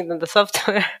interesting than the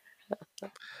software.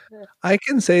 I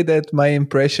can say that my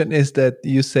impression is that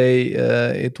you say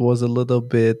it was a little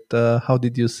bit. How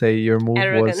did you say your move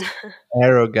Arrogant. was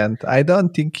arrogant? I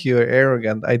don't think you're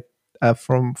arrogant. I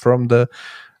from the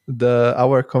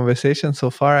our conversation so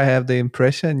far, I have the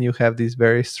impression you have this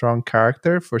very strong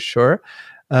character for sure,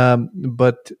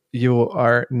 but you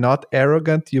are not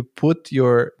arrogant. You put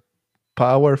your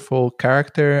powerful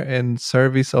character in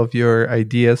service of your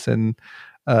ideas, and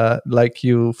like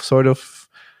you sort of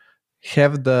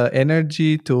have the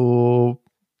energy to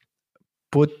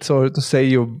put, so to say,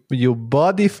 your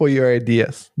body for your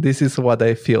ideas. This is what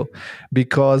I feel,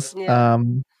 because Yeah.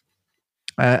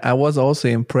 I was also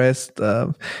impressed.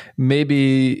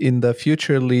 Maybe in the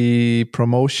Futurely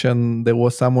promotion, there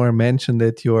was somewhere mentioned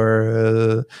that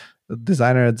you're a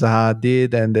designer at Zaha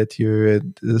Hadid, and that you're a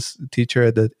teacher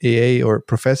at the AA or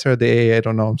professor at the AA. I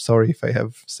don't know. I'm sorry if I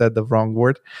have said the wrong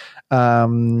word. Yeah.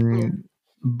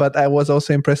 But I was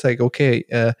also impressed. Like, okay,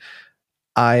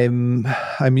 I'm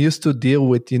I'm used to deal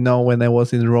with, when I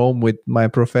was in Rome, with my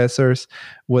professors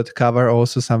would cover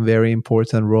also some very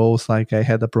important roles. Like, I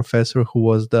had a professor who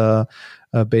was the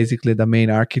basically the main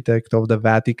architect of the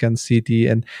Vatican City,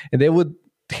 and they would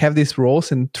have these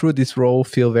roles, and through this role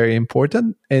feel very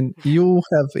important. And you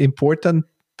have an important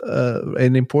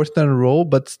role,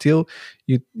 but still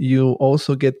you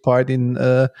also get part in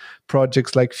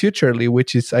projects like Futurely,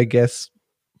 which is, I guess,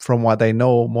 from what I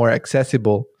know, more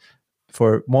accessible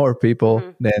for more people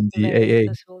than the Very AA.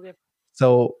 accessible. Yeah.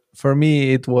 So for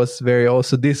me, it was very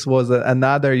also, this was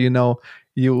another,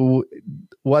 you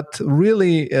what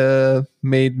really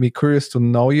made me curious to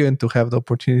know you and to have the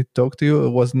opportunity to talk to you. It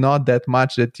was not that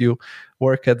much that you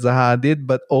work at Zaha Hadid,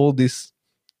 but all this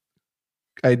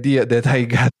idea that I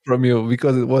got from you,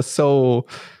 because it was so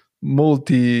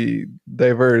multi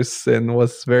diverse and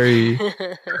was very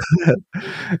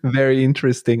very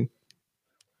interesting.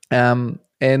 And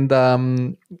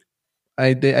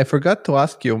I forgot to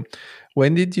ask you,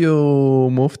 when did you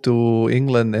move to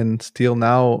England, and still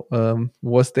now?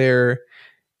 Was there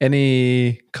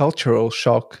any cultural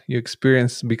shock you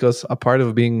experienced? Because a part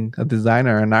of being a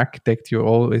designer, an architect, you're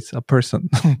always a person,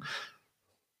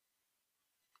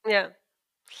 Yeah.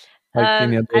 like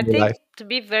in your I daily think, life. to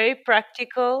be very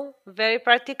practical,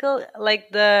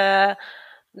 like the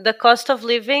cost of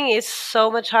living is so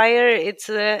much higher.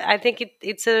 I think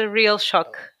it's a real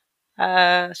shock.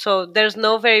 So there's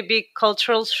no very big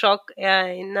cultural shock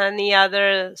in any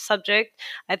other subject.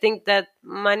 I think that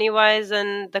money wise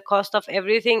and the cost of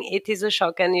everything, it is a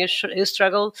shock, and you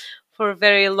struggle for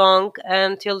very long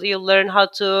until you learn how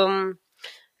to.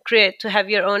 To have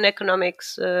your own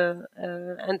economics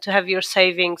and to have your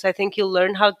savings. I think you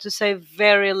learn how to save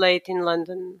very late in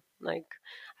London. Like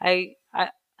I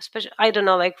especially, I don't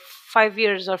know, like 5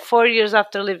 years or 4 years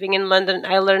after living in London,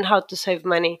 I learned how to save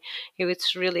money.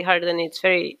 It's really hard, and it's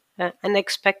very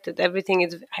unexpected. Everything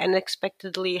is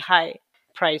unexpectedly high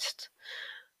priced.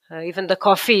 Even the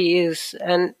coffee is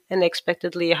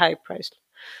unexpectedly high priced.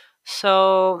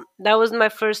 So that was my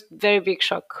first very big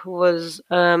shock, was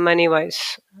money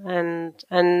wise.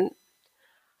 And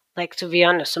like, to be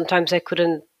honest, sometimes I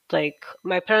couldn't, like,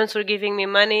 my parents were giving me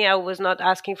money, I was not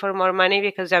asking for more money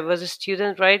because I was a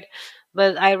student, right?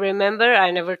 But I remember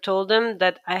I never told them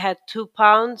that I had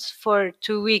 £2 for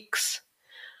 2 weeks,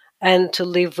 and to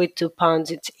live with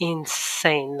 £2, it's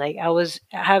insane. Like, I was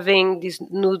having this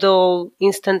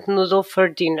instant noodle for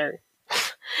dinner.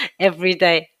 every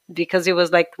day because it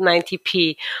was like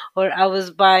 90p, or I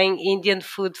was buying Indian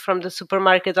food from the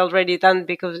supermarket already done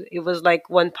because it was like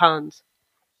 £1.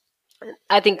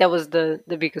 I think that was the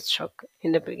biggest shock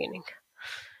in the beginning.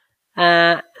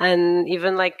 And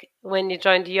even like when you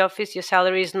join the office, your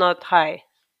salary is not high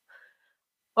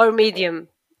or medium;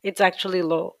 it's actually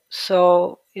low.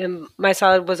 So my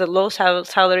salary was a low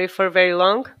salary for very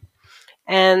long,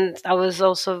 and I was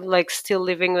also like still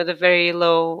living with a very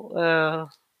low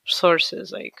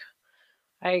sources. Like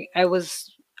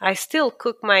I still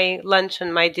cook my lunch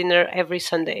and my dinner every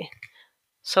Sunday,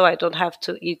 so I don't have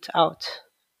to eat out.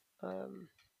 Um,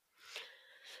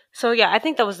 so yeah, I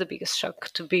think that was the biggest shock.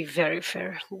 To be very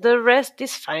fair, the rest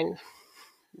is fine.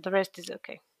 The rest is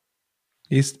okay.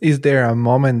 Is there a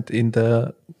moment in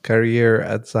the career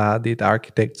at Zaha Hadid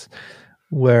Architects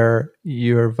where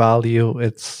your value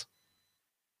it's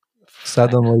I,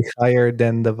 suddenly higher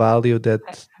than the value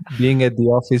that being at the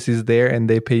office is there and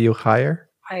they pay you higher?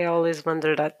 I always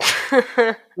wonder that.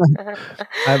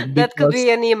 That could Because be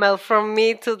an email from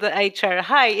me to the HR.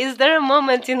 Hi, is there a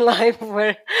moment in life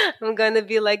where I'm gonna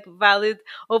be like valued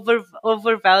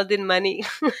overvalued in money?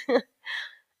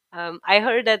 I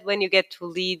heard that when you get to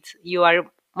lead, you are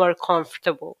more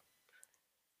comfortable.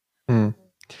 Hmm. Um,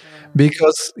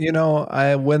 Because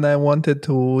I when I wanted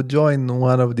to join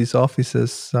one of these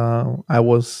offices, I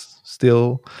was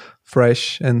still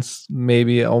fresh and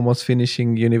maybe almost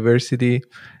finishing university,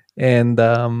 and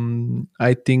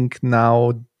I think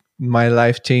now my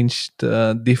life changed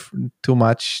different too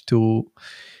much to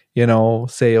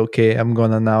say, okay, I'm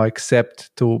gonna now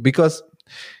accept to, because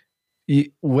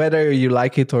whether you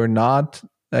like it or not,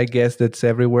 I guess that's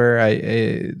everywhere.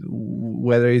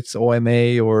 Whether it's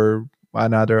OMA or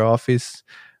another office,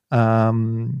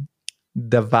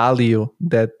 the value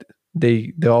that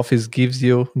the office gives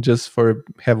you just for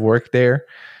have worked there,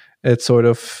 it sort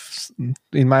of,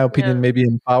 in my opinion, yeah, maybe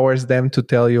empowers them to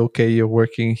tell you, okay, you're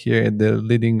working here at the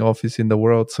leading office in the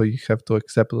world, so you have to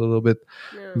accept a little bit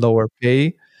yeah, lower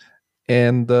pay.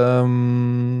 And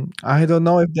I don't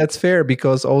know if that's fair,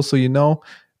 because also you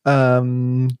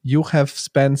have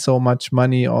spent so much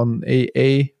money on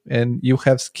AA and you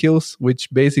have skills which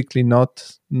basically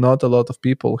not a lot of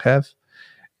people have.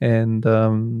 And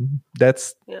yeah.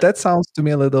 that sounds to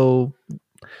me a little,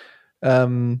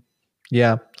 um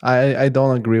yeah, I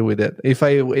don't agree with it. If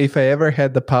I ever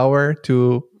had the power I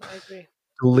agree.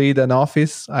 to lead an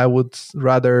office, I would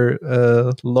rather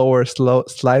lower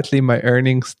slightly my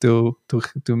earnings to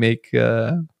make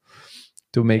Yeah,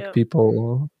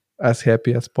 people as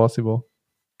happy as possible.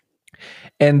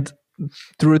 And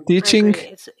through I teaching,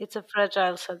 agree. It's a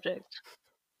fragile subject.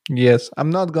 yes,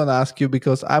 I'm not gonna ask you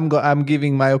because I'm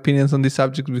giving my opinions on this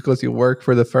subject because you work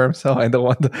for the firm, so I don't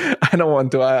want to, I don't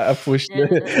want to push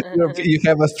you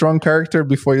have a strong character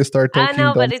before you start I talking.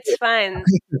 know, but Don't it's fine.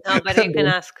 No, but you can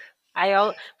ask.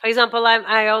 For example,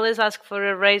 I always ask for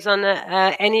a raise on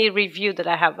any review that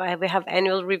I have. We have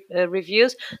annual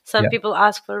reviews. Some yeah. people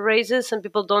ask for raises, some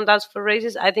people don't ask for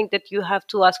raises. I think that you have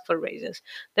to ask for raises.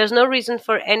 There's no reason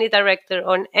for any director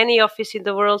or any office in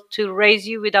the world to raise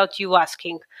you without you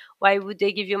asking. Why would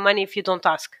they give you money if you don't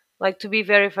ask? Like, to be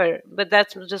very fair, but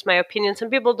that's just my opinion. Some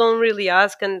people don't really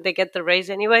ask and they get the raise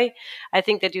anyway. I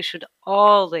think that you should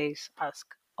always ask.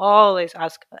 Always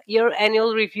ask. Your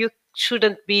annual review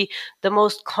shouldn't be the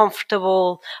most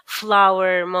comfortable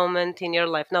flower moment in your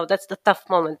life. No, that's the tough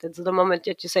moment. It's the moment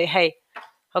that you say, hey,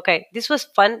 okay, this was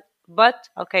fun, but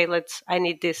okay, I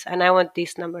need this and I want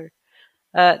this number.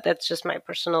 That's just my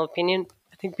personal opinion.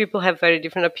 I think people have very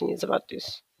different opinions about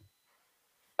this.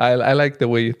 I like the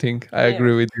way you think. I Yeah.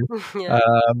 agree with you. Yeah.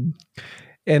 Um,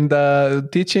 and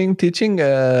teaching,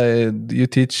 you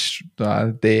teach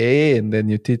the A, and then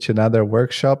you teach another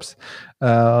workshops.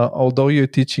 Although you're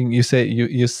teaching, you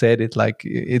said it like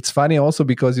it's funny also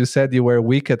because you said you were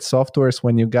weak at softwares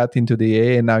when you got into the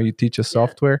A, and now you teach a Yeah.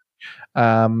 software.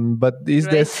 But is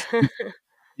Great. this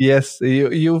Yes,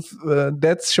 you've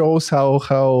that shows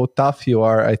how tough you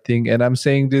are, I think, and I'm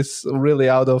saying this really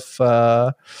out of.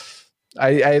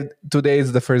 I today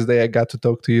is the first day I got to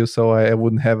talk to you, so I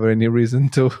wouldn't have any reason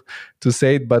to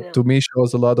say it. But Yeah. to me,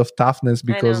 shows a lot of toughness I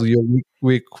because know. your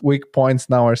weak points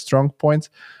now are strong points.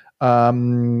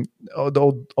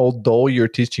 Although you're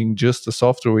teaching just the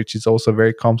software, which is also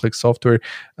very complex software,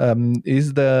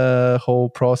 is the whole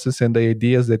process and the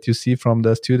ideas that you see from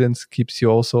the students keeps you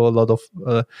also a lot of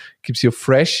keeps you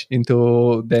fresh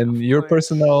into then Of your course.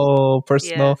 personal,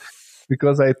 Yes.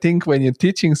 because I think when you're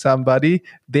teaching somebody,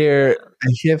 Yeah. I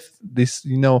have this,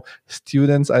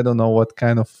 students. I don't know what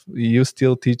kind of you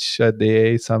still teach at the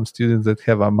A, some students that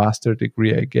have a master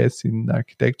degree, I guess, in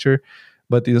architecture,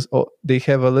 but they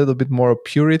have a little bit more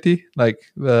purity, like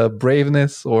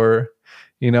braveness, or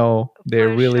they're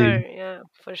For really. sure, yeah,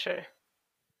 for sure.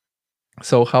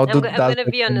 So how I'm does gonna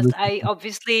that be honest. I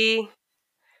obviously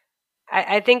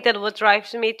I think that what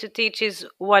drives me to teach is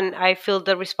one, I feel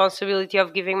the responsibility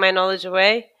of giving my knowledge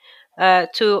away.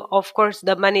 Two, of course,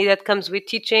 the money that comes with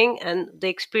teaching and the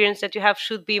experience that you have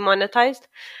should be monetized.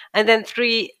 And then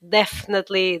three,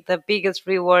 definitely the biggest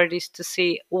reward is to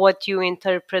see what you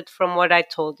interpret from what I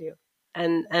told you.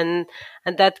 And and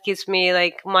and that keeps me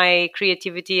like my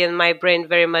creativity and my brain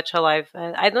very much alive.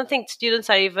 I don't think students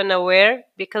are even aware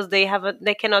because they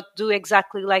cannot do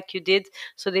exactly like you did,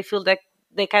 so they feel that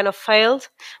they kind of failed,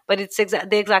 but it's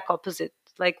the exact opposite.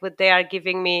 Like what they are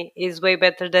giving me is way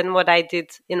better than what I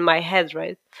did in my head,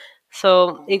 right?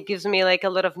 So it gives me like a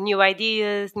lot of new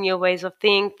ideas, new ways of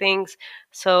thinking things.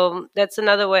 So that's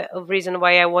another way of reason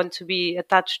why I want to be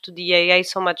attached to the AI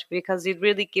so much, because it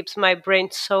really keeps my brain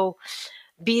so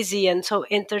busy and so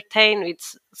entertained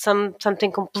with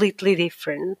something completely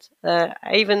different.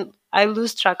 I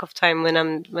lose track of time when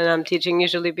I'm teaching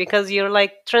usually, because you're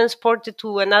like transported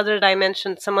to another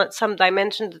dimension, some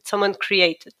dimension that someone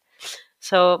created.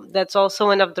 So that's also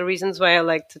one of the reasons why I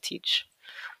like to teach.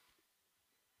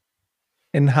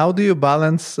 And how do you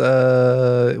balance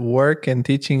work and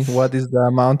teaching? What is the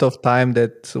amount of time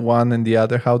that one and the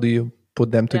other? How do you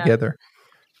put them Yeah, together?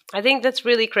 I think that's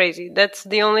really crazy. That's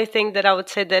the only thing that I would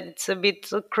say that it's a bit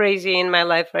crazy in my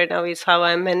life right now, is how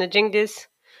I'm managing this.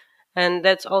 And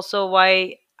that's also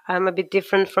why I'm a bit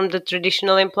different from the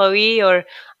traditional employee, or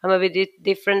I'm a bit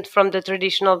different from the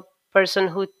traditional person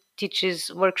who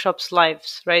teaches workshops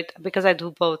lives, right? Because I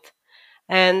do both.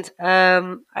 And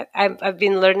I've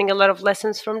been learning a lot of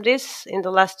lessons from this in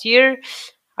the last year.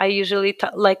 I usually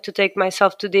like to take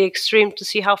myself to the extreme to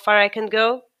see how far I can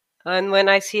go, and when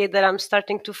I see that I'm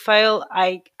starting to fail,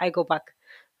 I go back.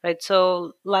 Right.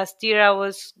 So last year I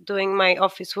was doing my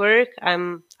office work. I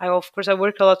of course I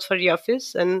work a lot for the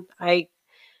office, and I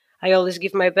always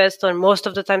give my best, or most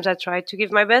of the times I try to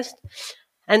give my best.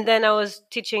 And then I was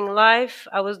teaching live.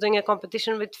 I was doing a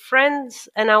competition with friends,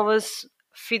 and I was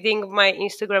feeding my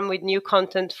Instagram with new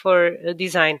content for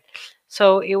design.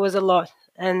 So it was a lot.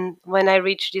 And when I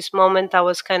reached this moment, I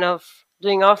was kind of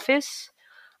doing office.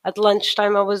 At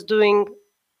lunchtime, I was doing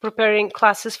preparing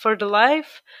classes for the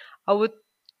live. I would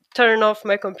turn off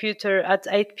my computer at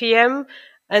 8 p.m.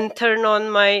 and turn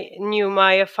on my new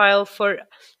Maya file for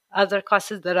other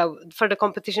classes for the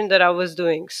competition that I was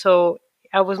doing. So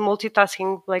I was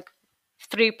multitasking like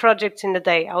three projects in a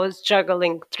day. I was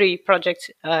juggling three projects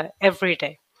every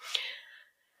day,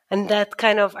 and that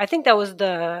kind of, I think that was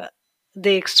the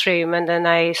extreme. And then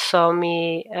I saw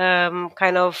me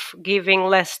kind of giving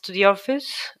less to the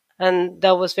office, and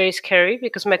that was very scary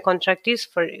because my contract is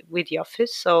for with the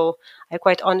office. So I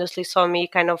quite honestly saw me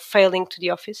kind of failing to the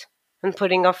office and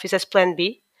putting office as plan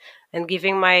B and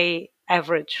giving my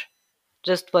average,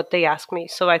 just what they asked me,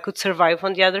 so I could survive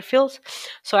on the other fields.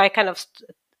 So I kind of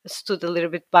stood a little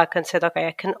bit back and said, okay,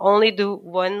 I can only do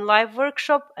one live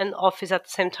workshop and office at the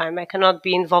same time. I cannot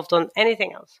be involved on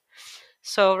anything else.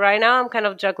 So right now I'm kind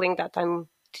of juggling that. I'm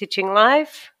teaching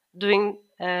live, doing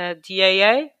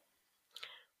DAA,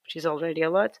 which is already a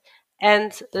lot,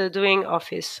 and doing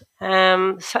office.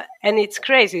 And it's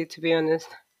crazy, to be honest.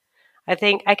 I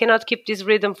think I cannot keep this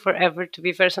rhythm forever. To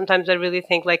be fair, sometimes I really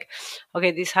think like,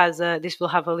 okay, this will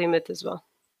have a limit as well.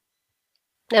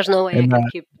 There's no way I And can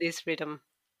keep this rhythm.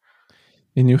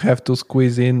 you have to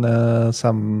squeeze in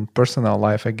some personal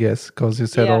life, I guess, because you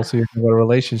said Yeah. also you have a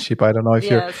relationship. I don't know if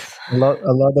you're Yes. a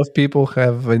lot of people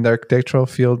have in the architectural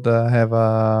field have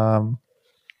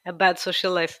A bad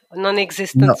social life, a no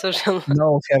non-existent social.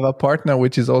 have a partner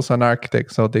which is also an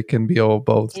architect, so they can be all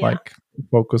both Yeah. like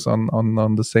focus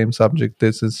on the same subject.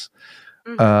 Hmm.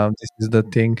 This is the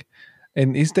thing.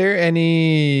 And is there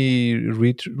any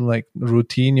like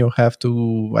routine you have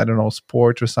to, I don't know,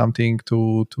 sport or something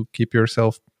to keep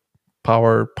yourself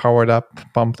powered up,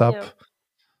 pumped up? Yeah.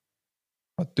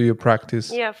 What do you practice?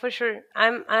 Yeah, for sure.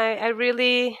 I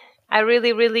really,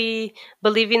 really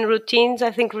believe in routines.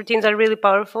 I think routines are really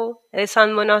powerful. They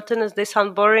sound monotonous, they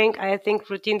sound boring. I think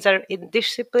routines are in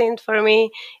discipline for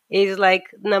me is like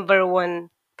number one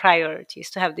priority, is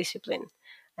to have discipline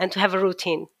and to have a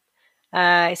routine.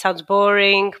 It sounds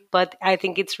boring, but I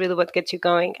think it's really what gets you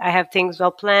going. I have things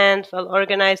well planned, well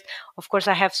organized. Of course,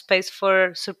 I have space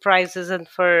for surprises and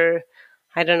for,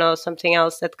 I don't know, something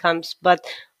else that comes. But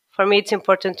for me, it's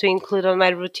important to include on my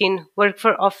routine work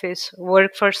for office,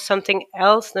 work for something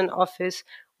else than office,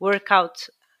 work out,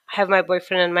 have my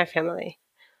boyfriend and my family.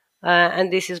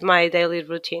 and this is my daily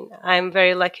routine. I'm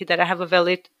very lucky that I have a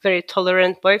very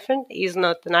tolerant boyfriend. He's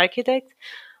not an architect,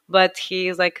 but he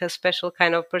is like a special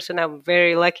kind of person. I'm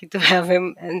very lucky to have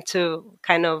him and to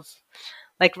kind of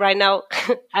like right now,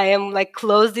 I am like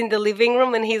closed in the living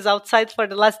room and he's outside for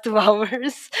the last 2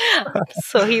 hours,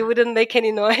 so he wouldn't make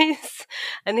any noise,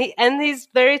 and he's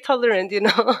very tolerant, you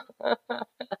know.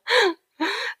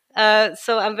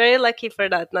 So I'm very lucky for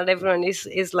that. Not everyone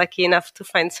is lucky enough to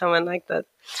find someone like that.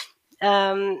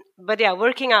 But yeah,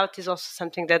 working out is also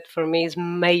something that for me is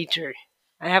major.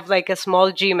 I have like a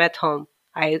small gym at home.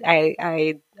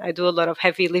 I do a lot of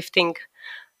heavy lifting.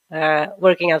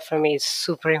 Working out for me is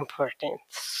super important.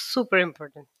 Super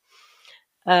important.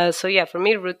 So yeah, for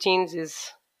me, routines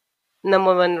is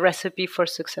number one recipe for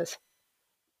success.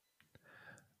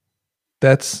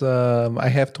 That's I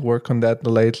have to work on that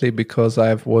lately because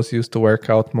I was used to work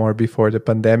out more before the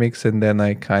pandemics, and then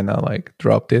I kind of like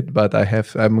dropped it. But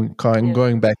I'm Yeah.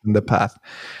 going back in the path.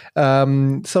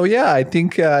 So yeah, I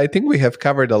think we have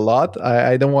covered a lot.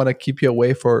 I don't want to keep you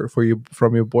away for you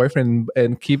from your boyfriend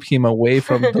and keep him away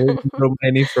from the living room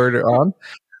any further on.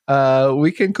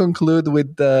 We can conclude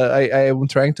with I am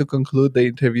trying to conclude the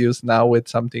interviews now with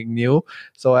something new.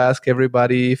 So I ask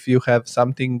everybody if you have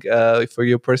something for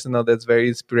you personal that's very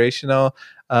inspirational,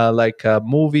 like a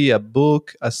movie, a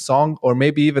book, a song, or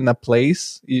maybe even a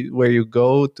place where you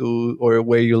go to or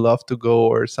where you love to go,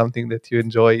 or something that you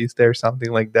enjoy. Is there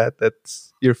something like that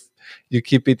that's you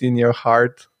keep it in your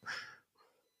heart?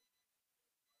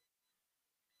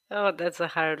 Oh, that's a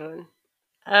hard one.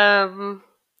 Um,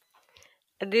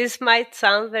 this might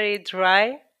sound very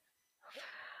dry,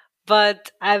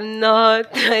 but I'm not.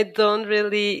 I don't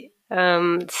really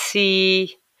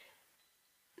see.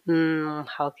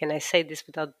 How can I say this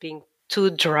without being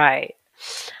too dry?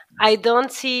 I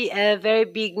don't see a very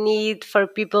big need for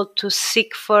people to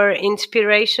seek for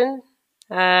inspiration.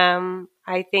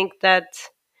 I think that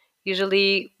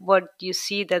usually what you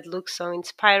see that looks so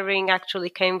inspiring actually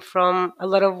came from a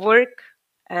lot of work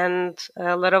and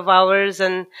a lot of hours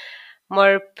and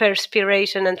more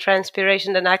perspiration and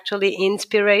transpiration than actually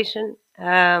inspiration.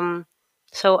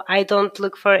 So I don't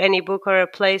look for any book or a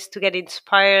place to get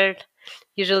inspired.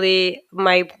 Usually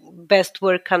my best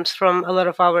work comes from a lot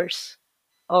of hours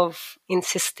of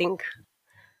insisting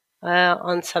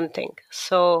on something.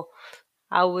 So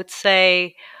I would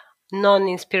say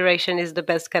non-inspiration is the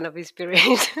best kind of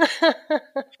inspiration.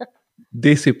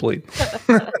 Discipline.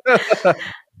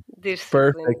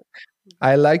 Discipline. Perfect.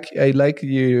 I like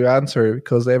your answer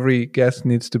because every guest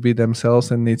needs to be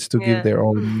themselves and needs to give Yeah.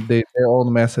 their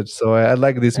own message. So I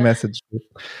like this message.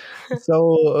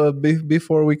 So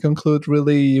before we conclude,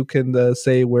 really, you can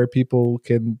say where people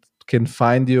can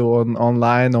find you on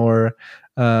online, or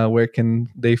where can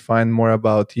they find more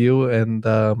about you, and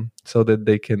so that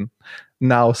they can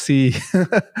now see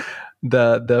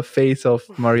the face of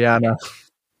Mariana.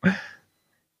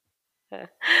 Yeah.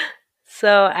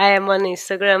 So I am on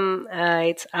Instagram.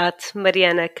 It's at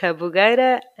Mariana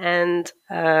Cabugueira, and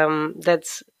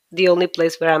that's the only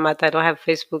place where I'm at. I don't have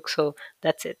Facebook, so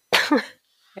that's it.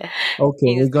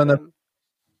 Okay, Instagram.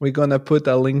 we're gonna put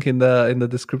a link in the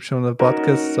description of the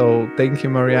podcast. So thank you,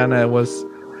 Mariana. It was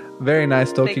very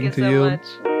nice Thank talking you to so you. much.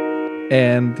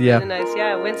 And yeah, Really nice.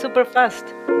 Yeah, it went super fast.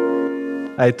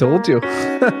 I told you.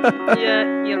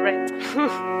 Yeah, you're right.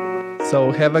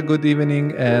 So have a good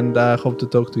evening, and hope to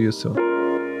talk to you soon.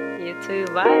 You too.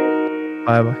 Bye.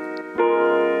 Bye bye.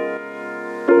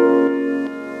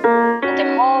 The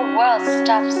whole world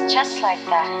stops just like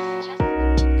that.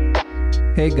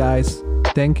 Hey guys,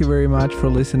 thank you very much for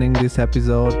listening this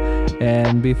episode.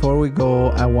 And before we go,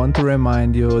 I want to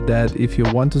remind you that if you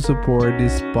want to support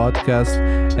this podcast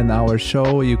and our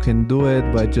show, you can do it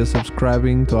by just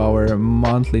subscribing to our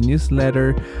monthly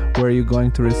newsletter, where you're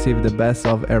going to receive the best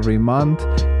of every month.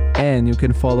 And you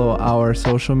can follow our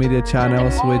social media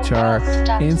channels, which are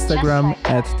Instagram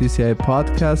at TCI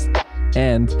Podcast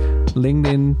and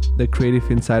LinkedIn, the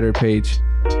Creative Insider page.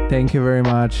 Thank you very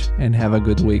much and have a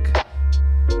good week.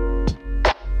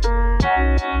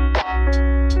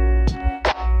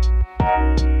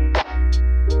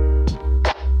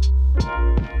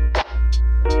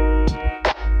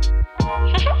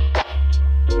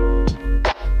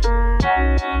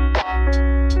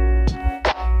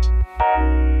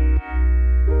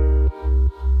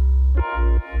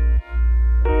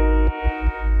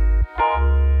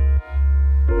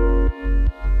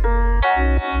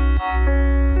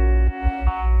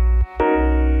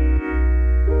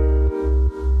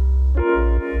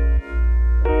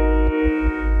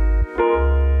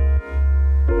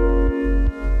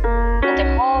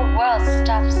 The whole world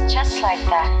stops just like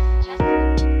that.